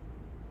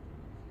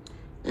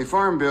 A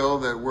farm bill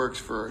that works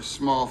for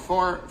small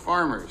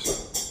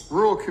farmers,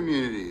 rural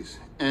communities,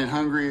 and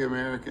hungry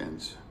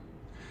Americans.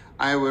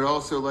 I would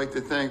also like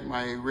to thank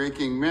my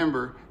ranking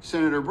member,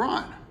 Senator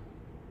Braun.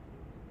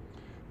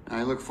 And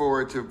I look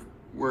forward to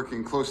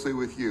working closely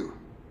with you.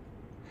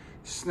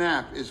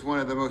 SNAP is one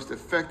of the most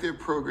effective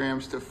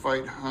programs to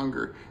fight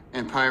hunger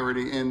and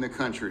poverty in the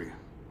country.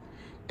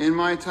 In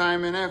my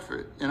time and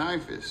effort in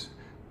IFAS,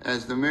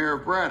 as the mayor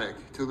of Braddock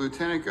to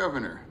lieutenant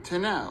governor to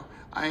now,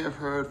 I have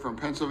heard from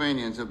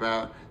Pennsylvanians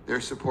about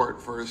their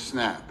support for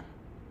SNAP.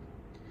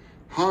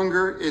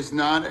 Hunger is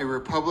not a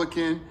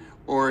Republican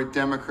or a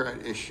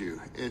Democrat issue.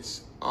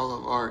 It's all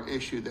of our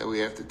issue that we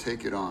have to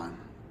take it on.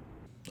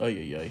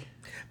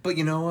 But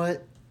you know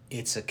what?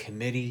 It's a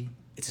committee.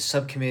 It's a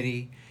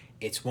subcommittee.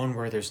 It's one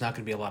where there's not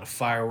going to be a lot of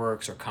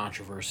fireworks or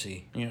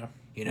controversy. Yeah.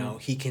 You know,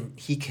 he can.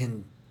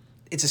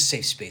 It's a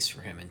safe space for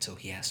him until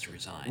he has to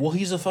resign. Well,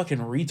 he's a fucking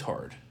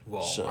retard.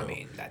 Well, so, I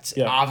mean, that's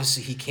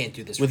obviously he can't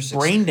do this with for 6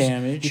 brain years.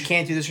 damage. He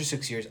can't do this for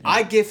 6 years.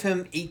 I give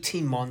him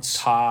 18 months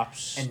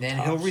tops, and then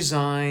he'll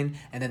resign.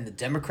 And then the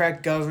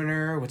Democrat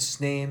governor, what's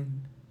his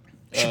name?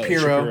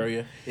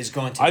 Shapiro is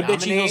going to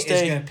nominate.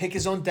 Is going to pick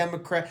his own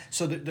Democrat.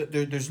 So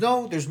there's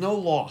no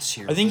loss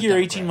here. I think your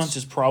 18 months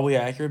is probably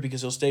accurate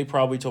because he'll stay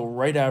probably till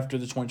right after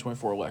the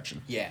 2024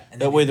 election. Yeah, and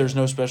that way there's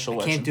no special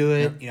election. I can't do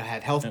it. You know, I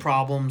have health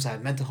problems. I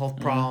have mental health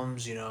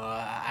problems. You know,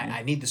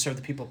 I need to serve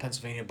the people of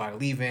Pennsylvania by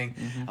leaving.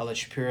 I'll let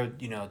Shapiro.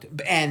 You know,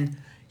 and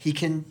he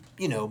can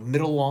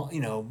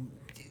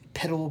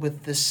peddle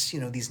with this.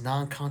 You know, these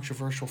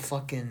non-controversial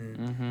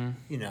fucking.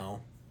 You know.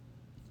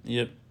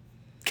 Yep.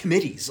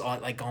 Committees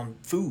on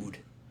food.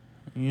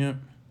 Yep.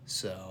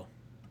 So.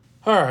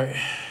 All right.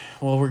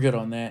 Well, we're good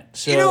on that.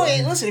 So, you know,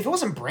 listen, if he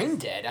wasn't brain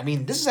dead, I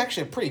mean, this is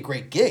actually a pretty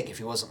great gig if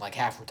he wasn't like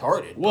half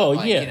retarded. Well,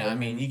 but, yeah. You know, I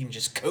mean, you can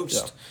just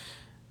coast. Yeah.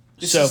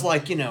 This is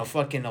like, you know,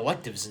 fucking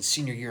electives in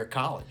senior year of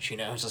college, you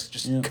know, it's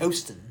just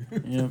coasting.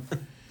 Yep.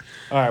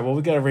 All right, well,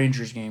 we got a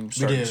Rangers game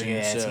starting we do, soon.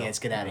 yeah, so, let's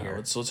get out of here.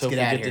 Let's hope we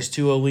get this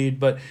 2-0 lead.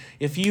 But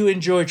if you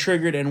enjoy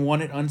Triggered and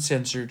want it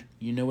uncensored,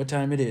 you know what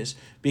time it is.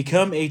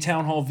 Become a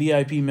Town Hall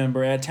VIP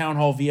member at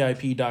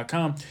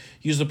townhallvip.com.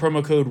 Use the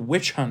promo code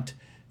WitchHunt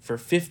for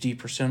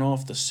 50%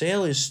 off. The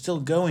sale is still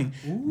going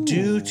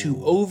due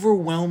to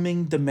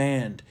overwhelming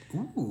demand.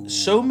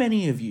 So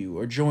many of you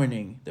are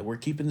joining that we're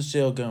keeping the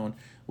sale going.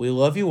 We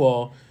love you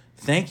all.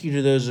 Thank you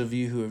to those of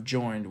you who have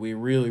joined. We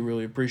really,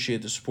 really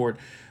appreciate the support.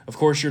 Of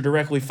course, you're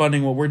directly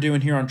funding what we're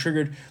doing here on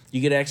Triggered. You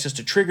get access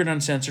to Triggered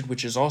Uncensored,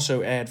 which is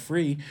also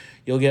ad-free.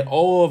 You'll get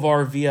all of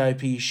our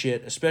VIP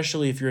shit,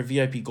 especially if you're a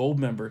VIP Gold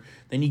member.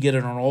 Then you get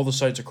it on all the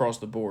sites across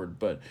the board.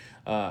 But,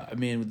 I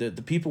mean, the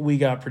people we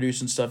got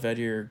producing stuff out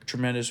here,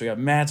 tremendous. We got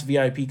Matt's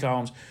VIP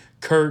columns,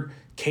 Kurt,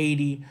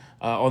 Katie.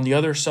 On the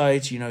other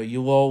sites, you know,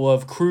 you'll all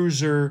love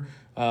Cruiser,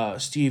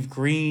 Steve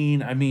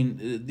Green. I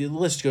mean, the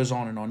list goes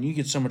on and on. You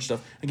get so much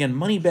stuff. Again,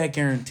 money back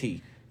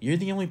guarantee. You're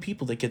the only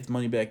people that get the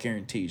money back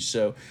guarantees.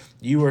 So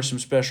you are some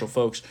special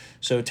folks.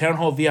 So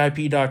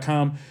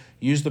townhallvip.com.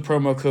 Use the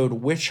promo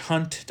code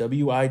WitchHunt,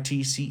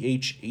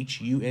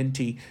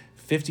 WITCHHUNT,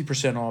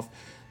 50% off.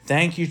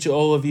 Thank you to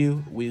all of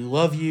you. We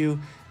love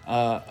you.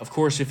 Of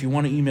course, if you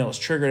want to email us,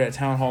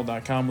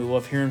 triggered@townhall.com. We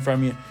love hearing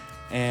from you.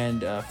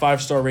 And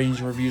 5-star ratings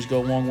and reviews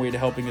go a long way to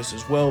helping us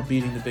as well,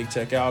 beating the big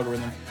tech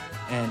algorithm.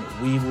 And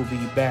we will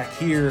be back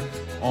here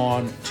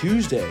on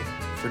Tuesday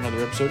for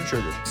another episode of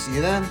Triggered. See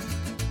you then.